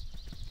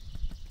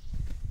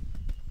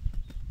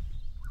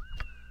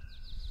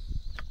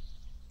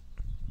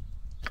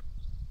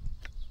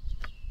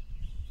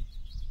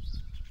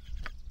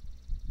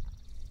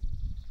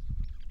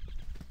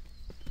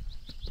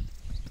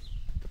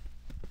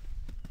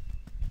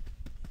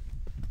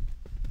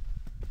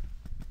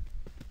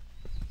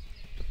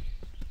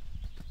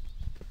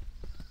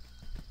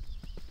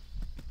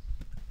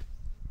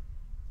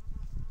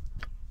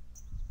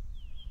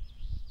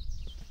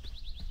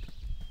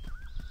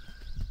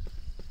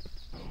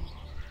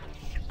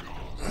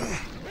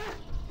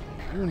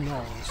 Who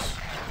knows?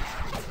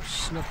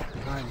 Snuck up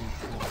behind me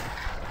before.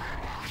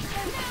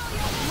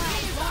 My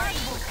sword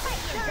will cut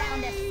you down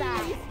to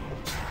size.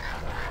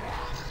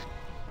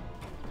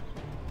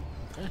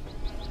 Okay.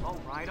 All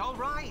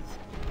right.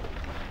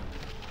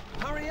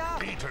 Hurry up!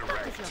 Be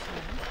direct.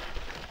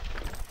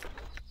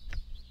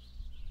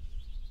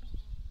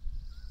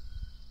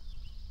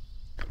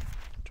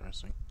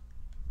 Interesting.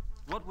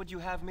 What would you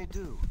have me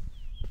do?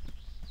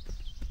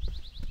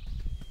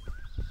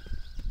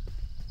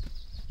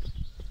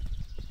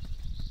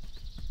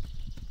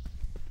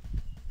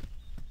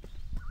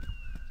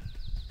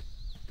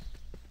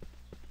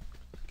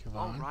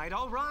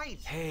 All right.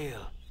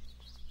 Hail.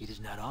 It is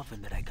not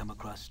often that I come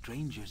across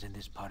strangers in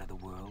this part of the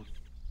world.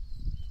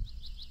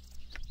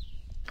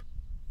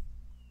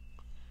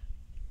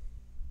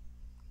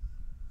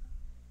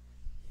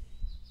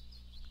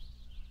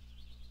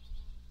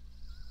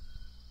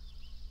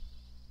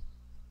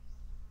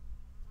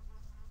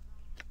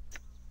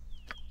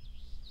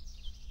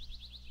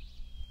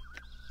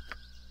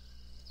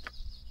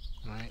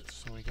 Alright,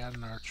 so we got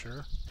an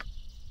archer.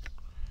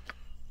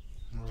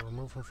 We'll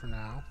remove him for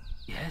now.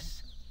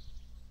 Yes?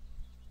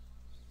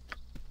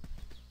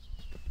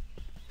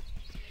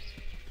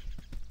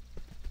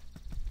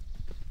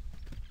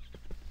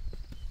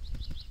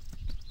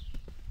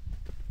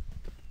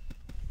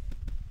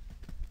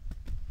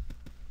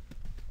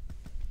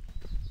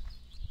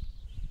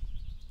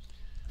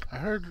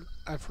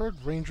 I've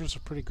heard rangers are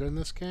pretty good in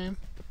this game.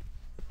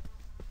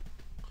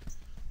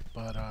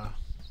 But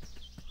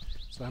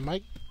so I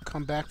might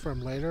come back for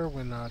him later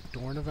when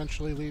Dorn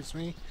eventually leaves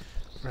me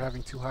for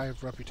having too high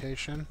of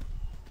reputation.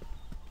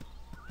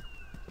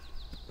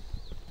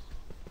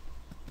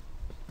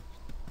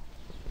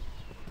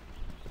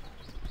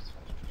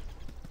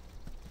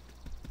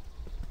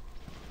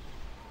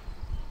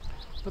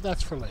 But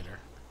that's for later.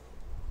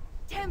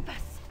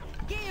 Tempest,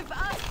 give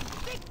us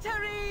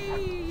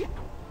victory!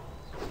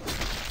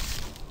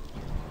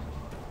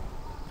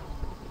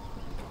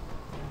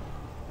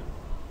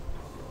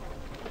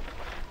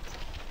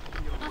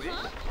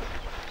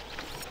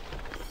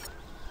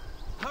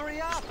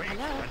 Hurry up! Speak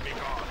and be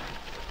gone.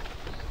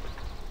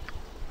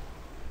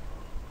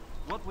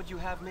 What would you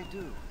have me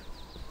do?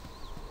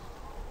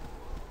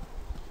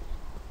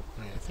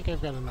 Alright, I think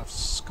I've got enough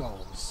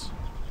skulls.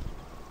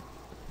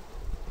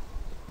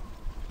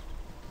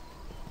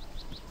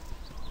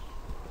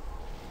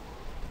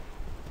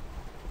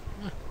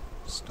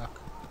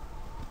 Stuck.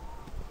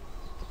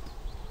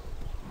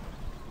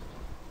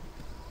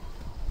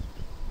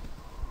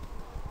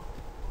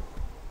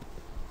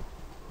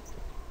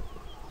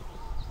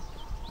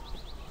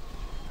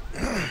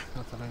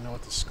 Not that I know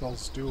what the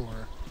skulls do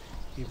or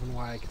even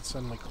why I can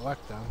suddenly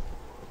collect them.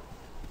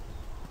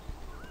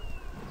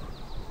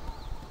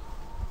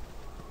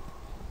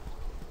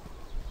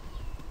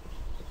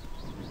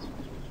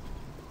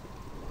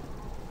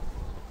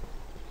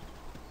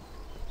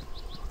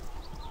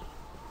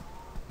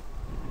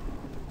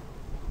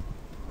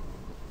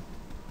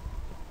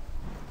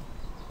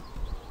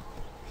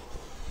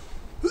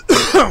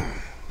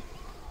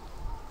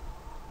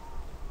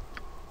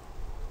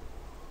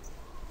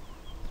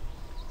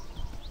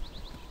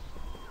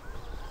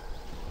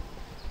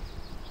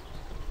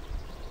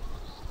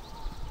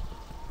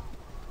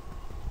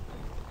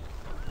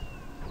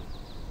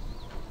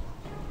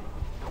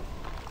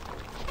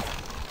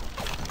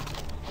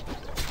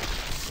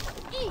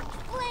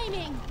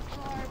 Flaming!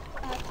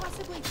 Or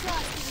possibly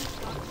frosty.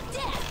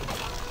 Death!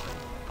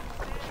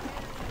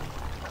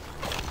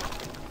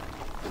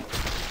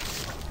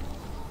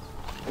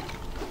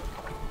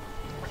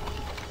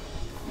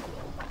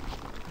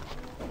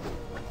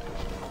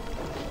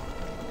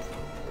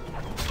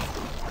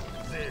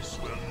 This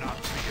will not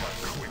be a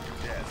quick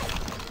death.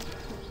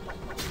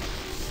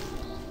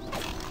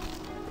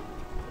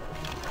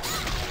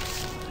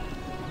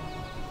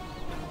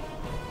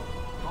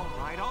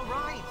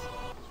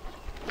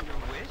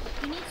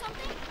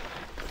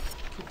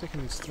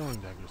 taking these throwing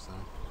daggers, though.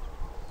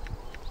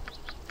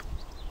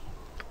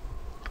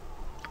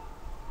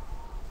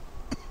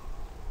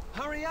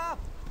 Hurry up!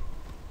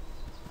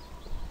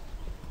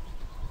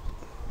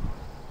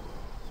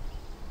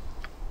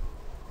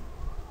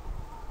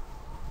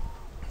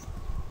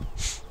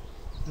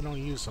 I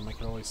don't use them. I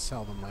can always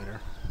sell them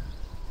later.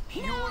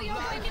 No, you're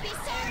going to be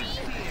sorry!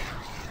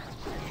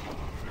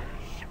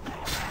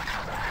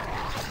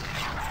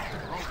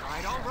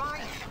 Alright,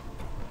 alright!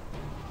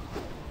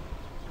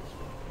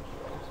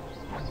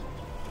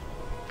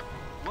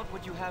 What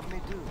would you have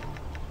me do?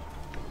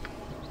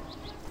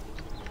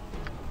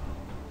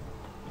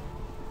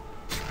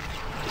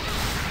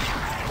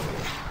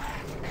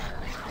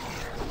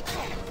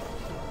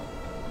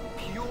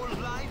 Pure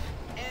life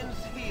ends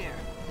here.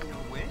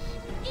 Your wish?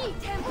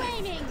 Eat and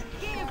flaming!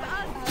 Give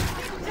us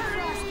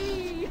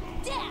victory!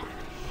 Death!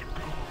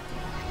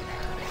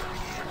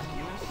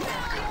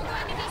 Now you're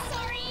going to be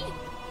sorry!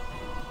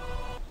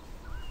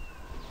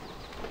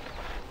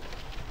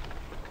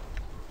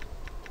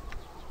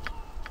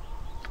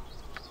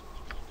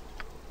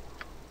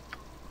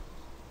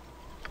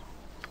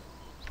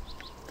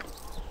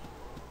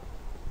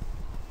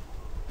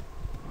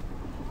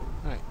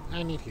 Alright,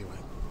 I need healing.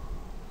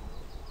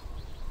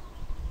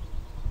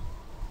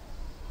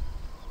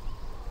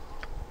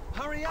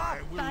 Hurry up!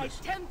 By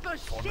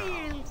Tempest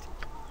shield!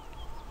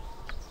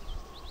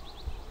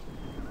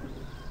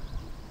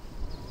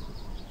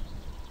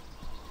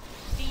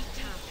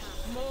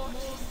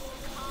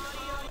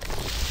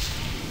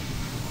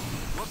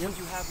 What would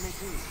you have me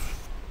do?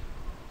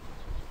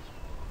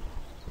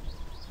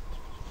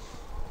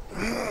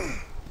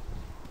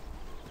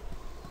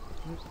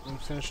 I'm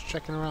finished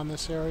checking around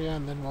this area,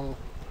 and then we'll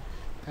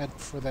head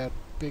for that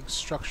big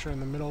structure in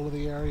the middle of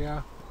the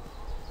area,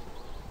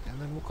 and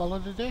then we'll call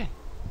it a day.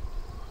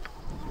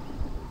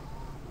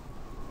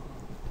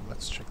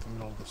 Let's check the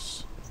middle of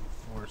this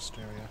forest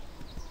area.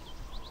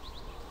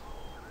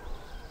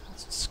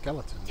 It's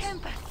skeletons.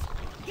 Tempest,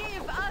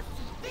 give us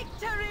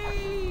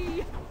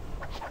victory!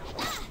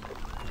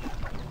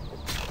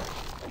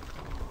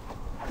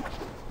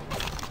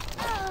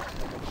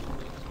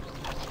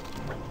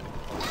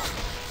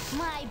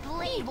 My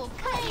blade will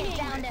cut you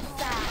down to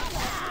size.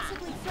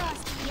 Possibly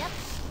frosty. Yep.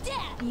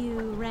 Death!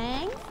 You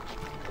rang?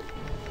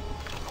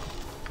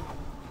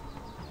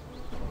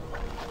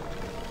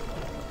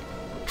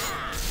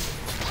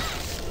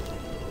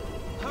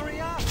 Hurry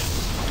up!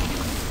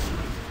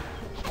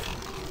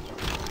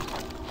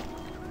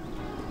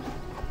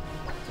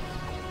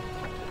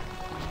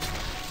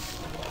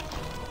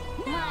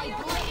 My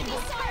blade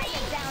will cut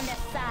you down to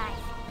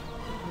size.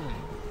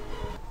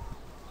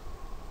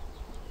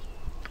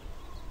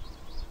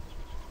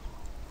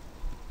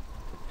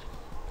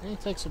 He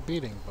takes a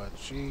beating, but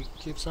she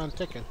keeps on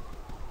ticking.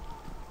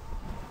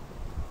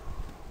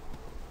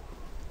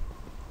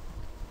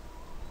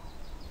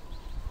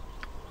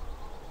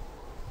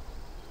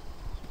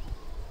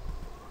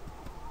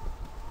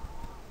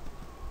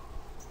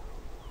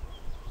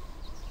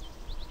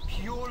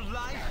 Pure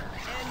life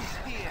ends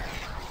here.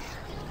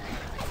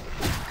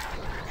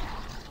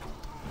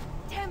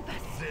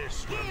 Tempest,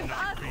 This will give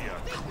not us be a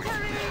quick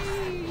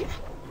victory!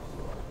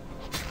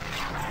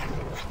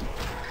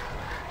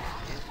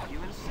 If you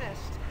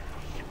insist.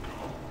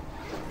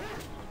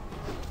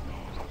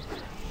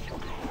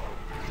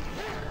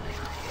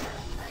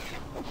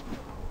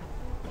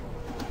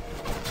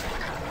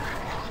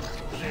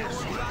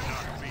 This will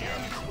not be a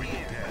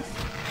quick death.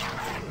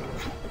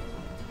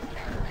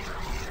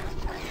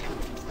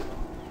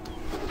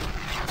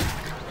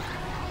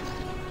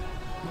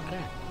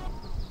 Okay.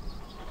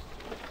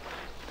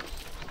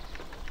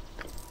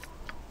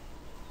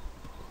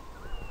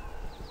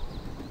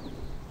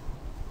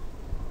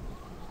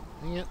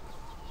 Dang it.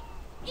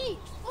 Eat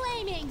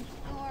flaming!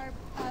 Or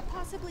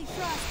possibly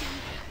frosty.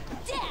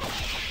 Death!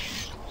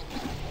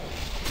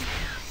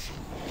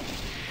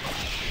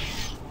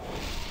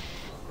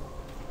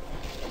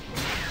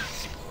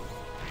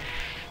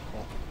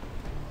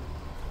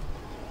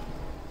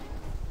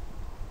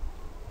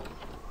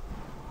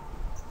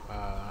 I have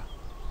a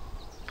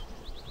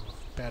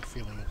bad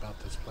feeling about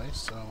this place,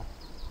 so...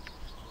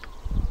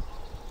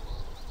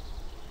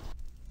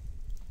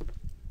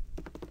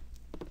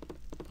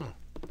 Oh,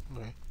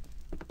 okay.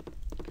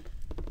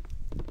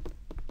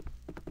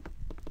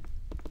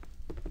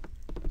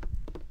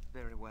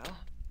 Very well.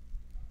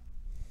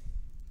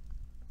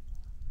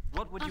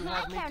 What would you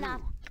have me fair do?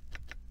 enough.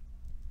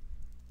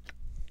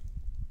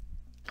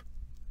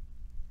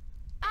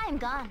 I'm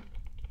gone.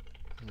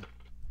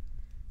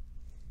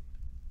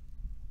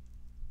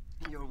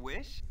 Your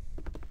wish?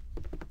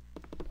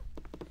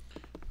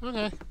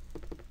 Okay.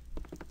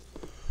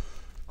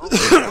 All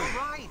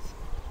right.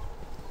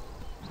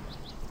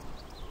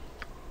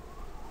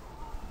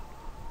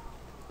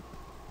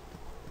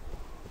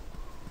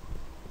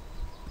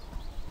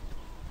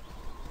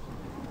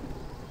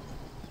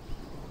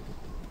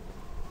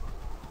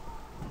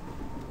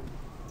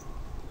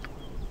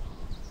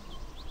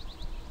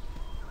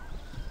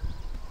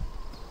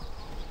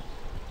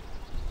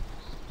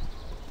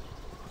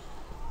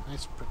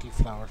 Nice pretty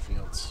flower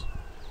fields.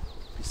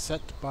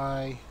 Beset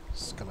by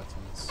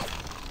skeletons.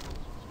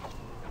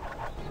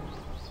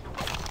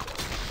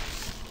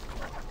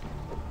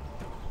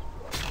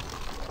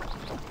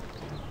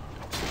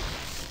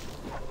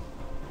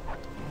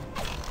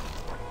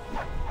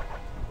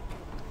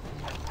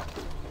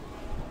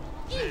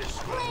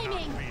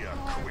 Flaming!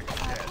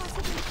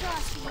 Possibly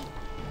frosty.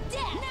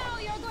 Death! Now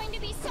you're going to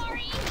be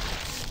sorry!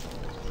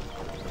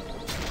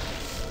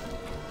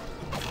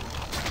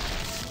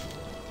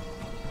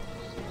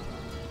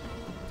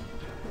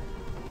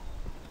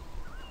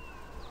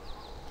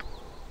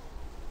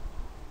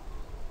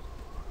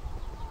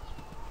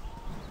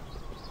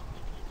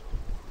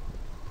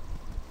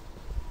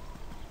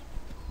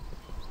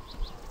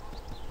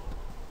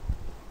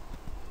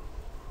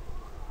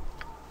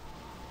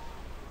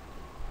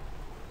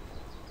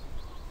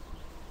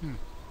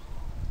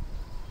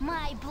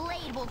 My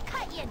blade will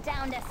cut you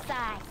down to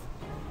size.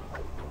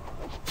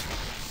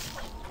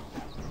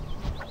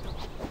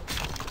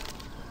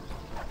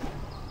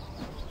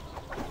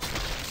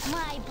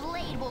 My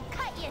blade will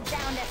cut you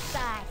down to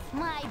size.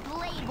 My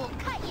blade will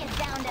cut you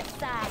down to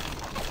size.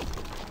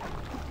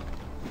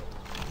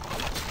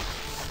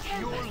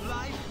 Your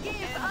life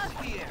give us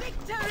here.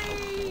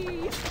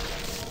 Victory!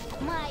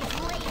 My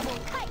blade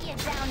will cut you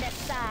down to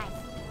size.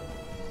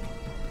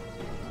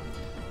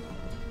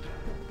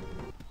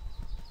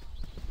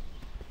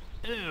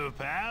 Hello,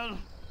 pal.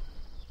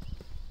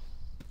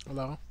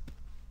 Hello.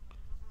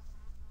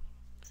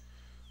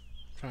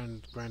 Trying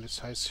to grind its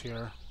heist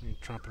here. You're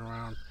tromping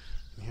around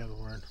and hear the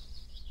word.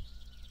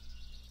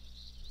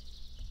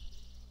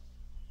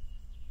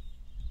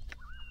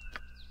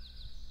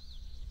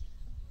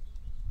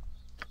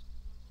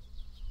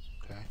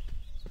 Okay.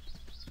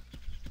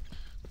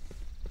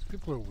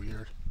 People are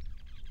weird.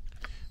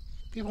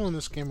 People in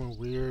this game are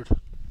weird.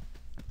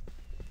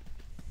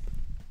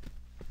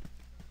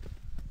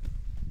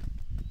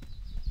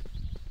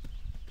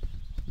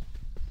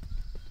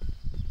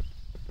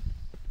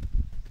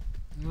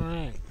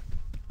 Alright,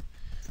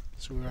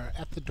 so we are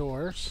at the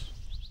doors.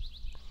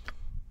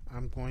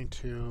 I'm going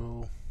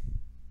to...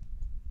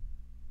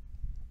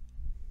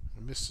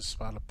 I missed a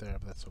spot up there,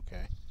 but that's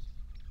okay.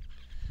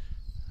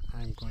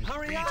 I'm going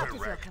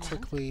to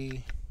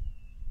quickly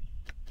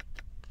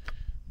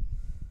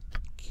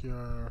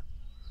cure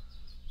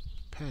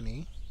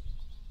Penny.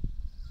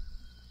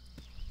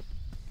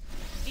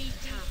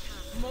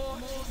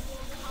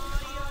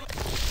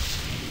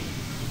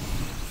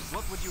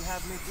 What would you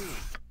have me do?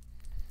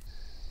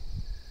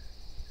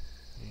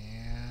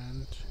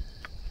 And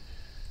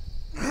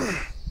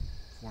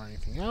for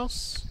anything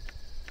else,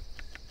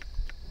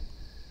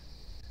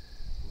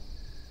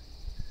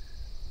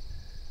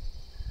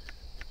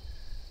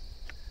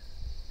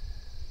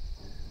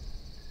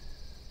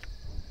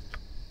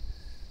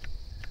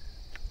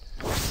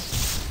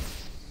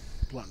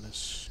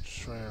 Bluntness,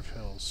 Destroyer of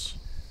Hills.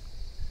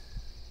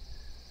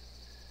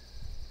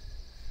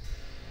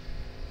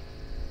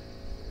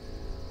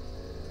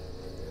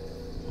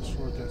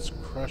 Sword against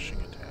crushing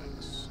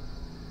attacks.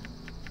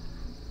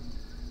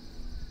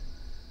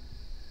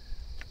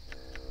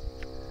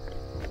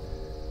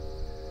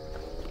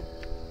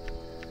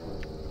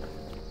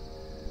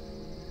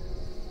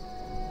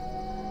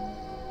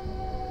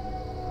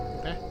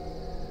 Okay.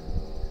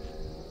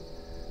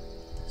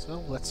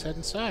 So let's head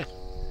inside.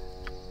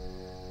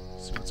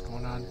 See what's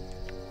going on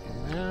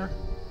in there.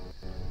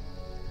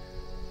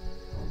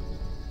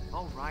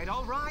 All right,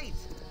 all right.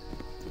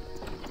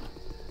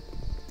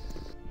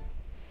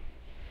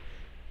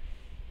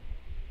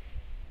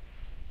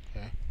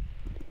 Okay.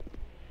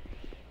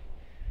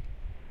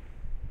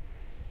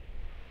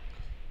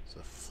 There's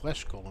a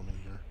flesh golem in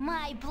here.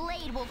 My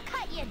blade will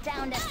cut you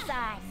down to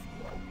size.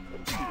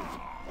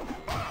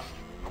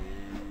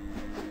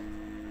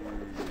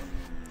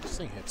 This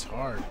thing hits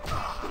hard.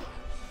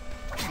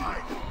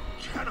 I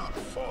cannot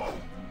fall.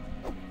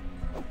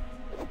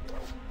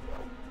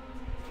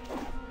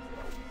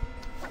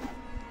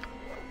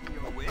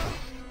 Your wish?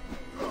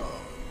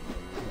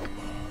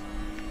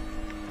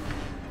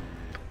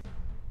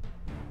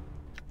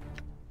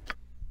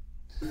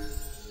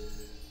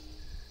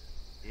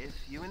 If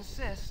you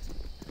insist.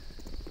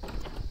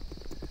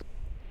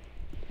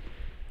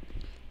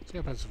 See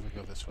what happens if we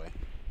go this way.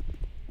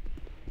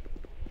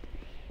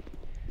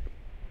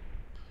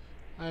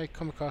 I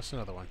come across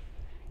another one.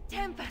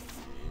 Tempest,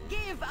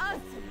 give us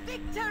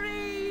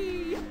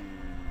victory!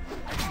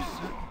 I'd be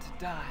certain to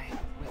die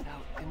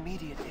without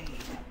immediate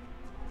aid.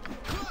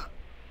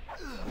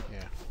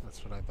 Yeah,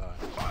 that's what I thought.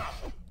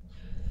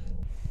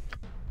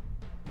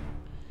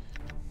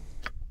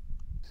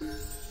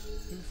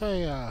 If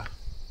I,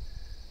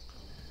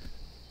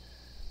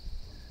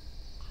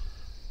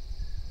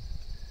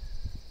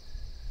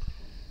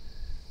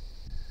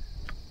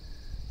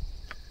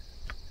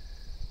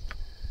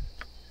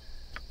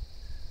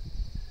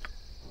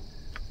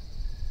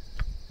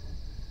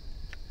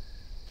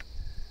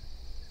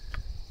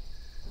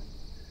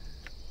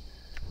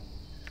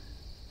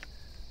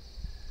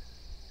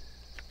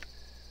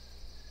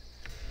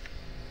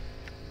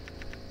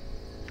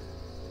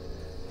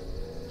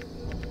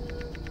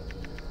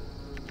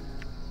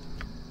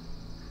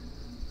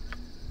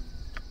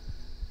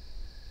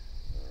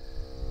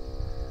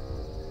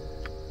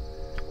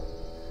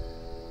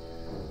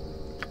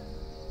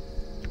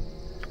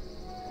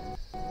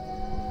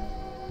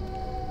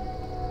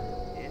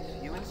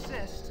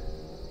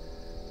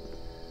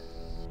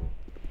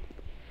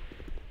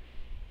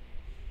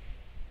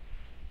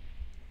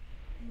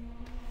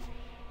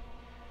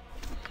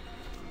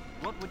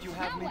 would you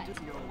have me do?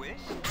 Your wish?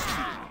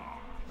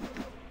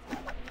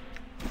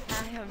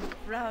 I am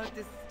proud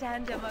to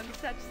stand among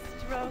such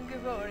strong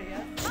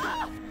warriors.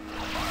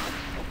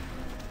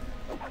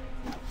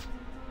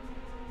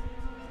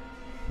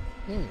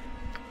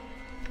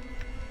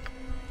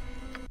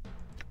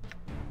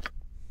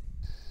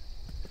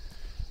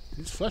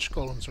 These flesh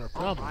golems are a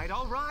problem.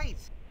 All right.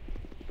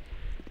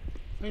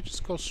 Let me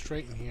just go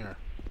straight in here.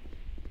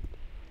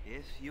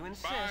 If you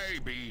insist. I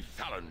be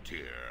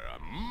Thalantir, a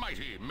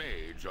mighty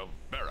mage of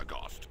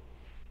Baragost.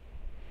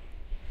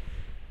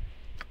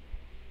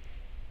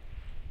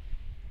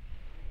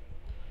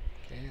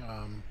 Okay,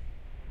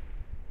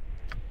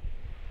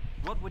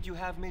 What would you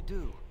have me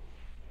do?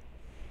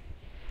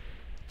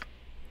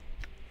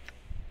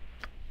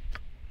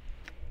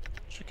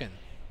 chicken.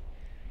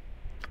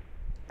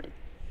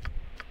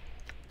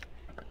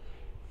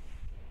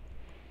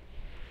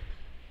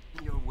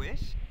 Your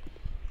wish?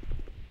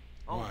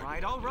 All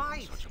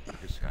right. Such a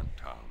pissant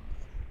town.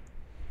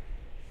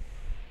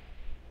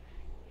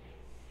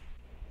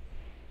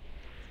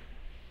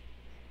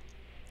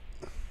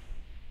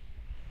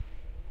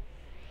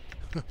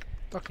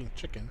 Fucking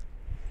chicken.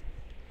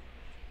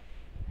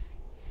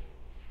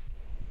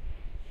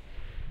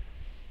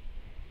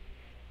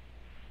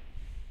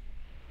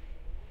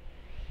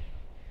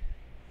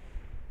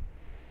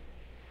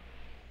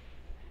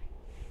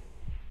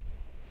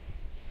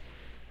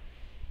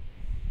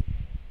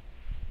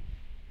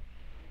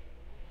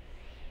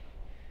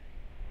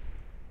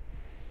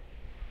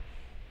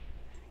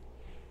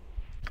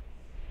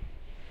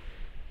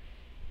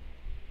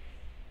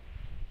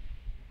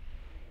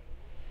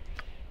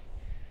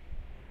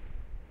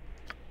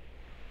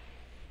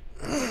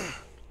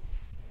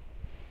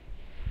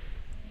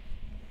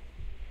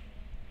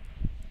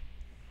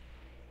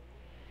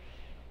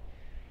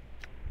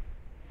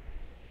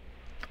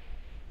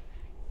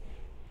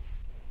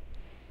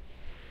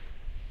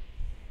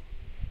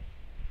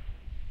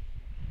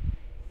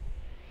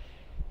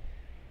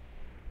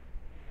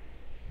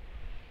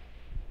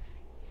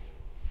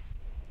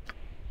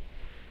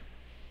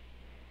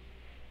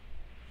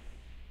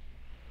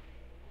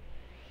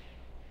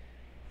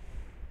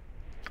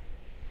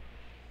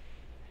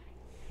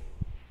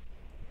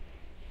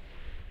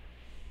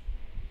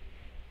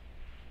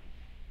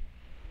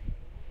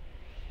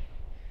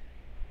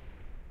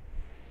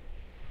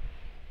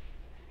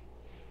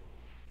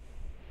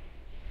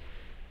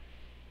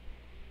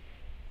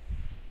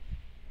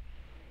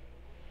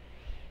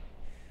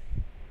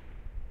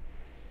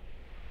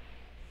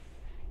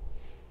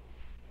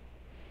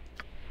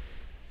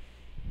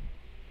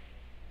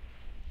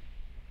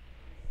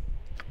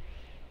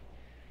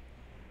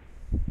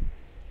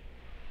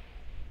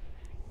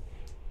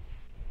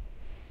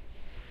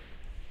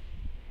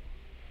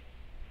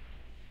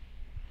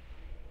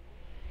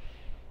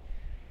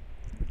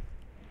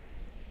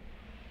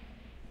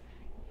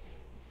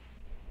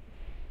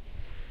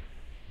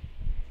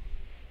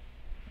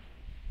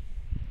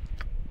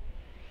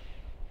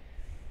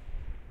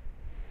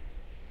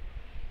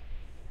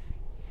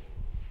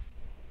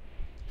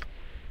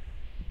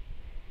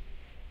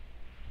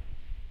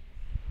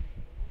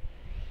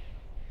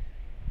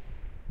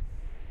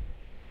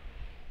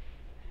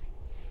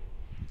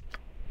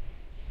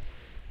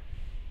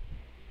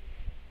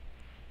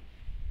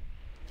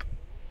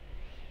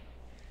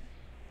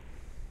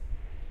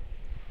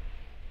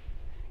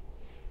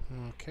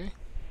 Okay.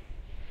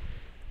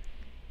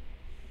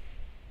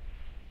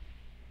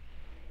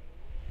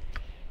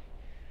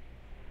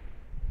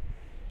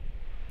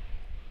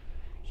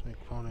 So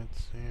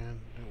opponents and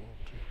it will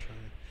try.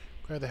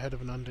 Grab the head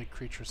of an undead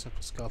creature,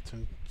 simple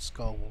skeleton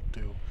skull will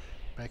do.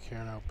 Back here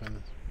and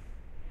open.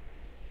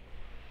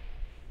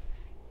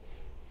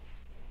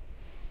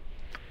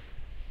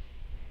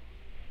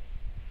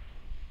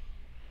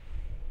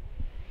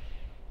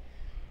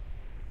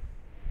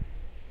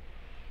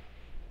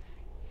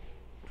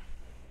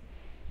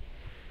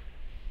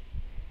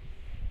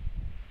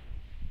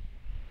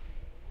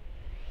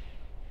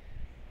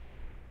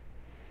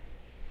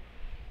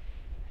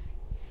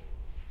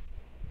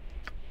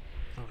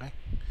 Okay.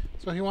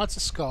 So he wants a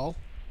skull.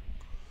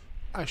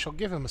 I shall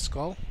give him a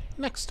skull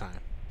next time.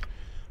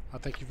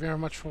 Thank you very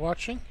much for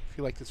watching. If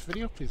you like this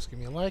video, please give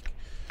me a like.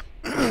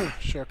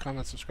 Share,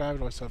 comment, subscribe. It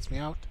always helps me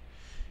out.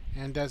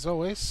 And as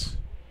always,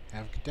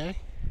 have a good day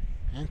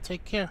and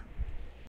take care.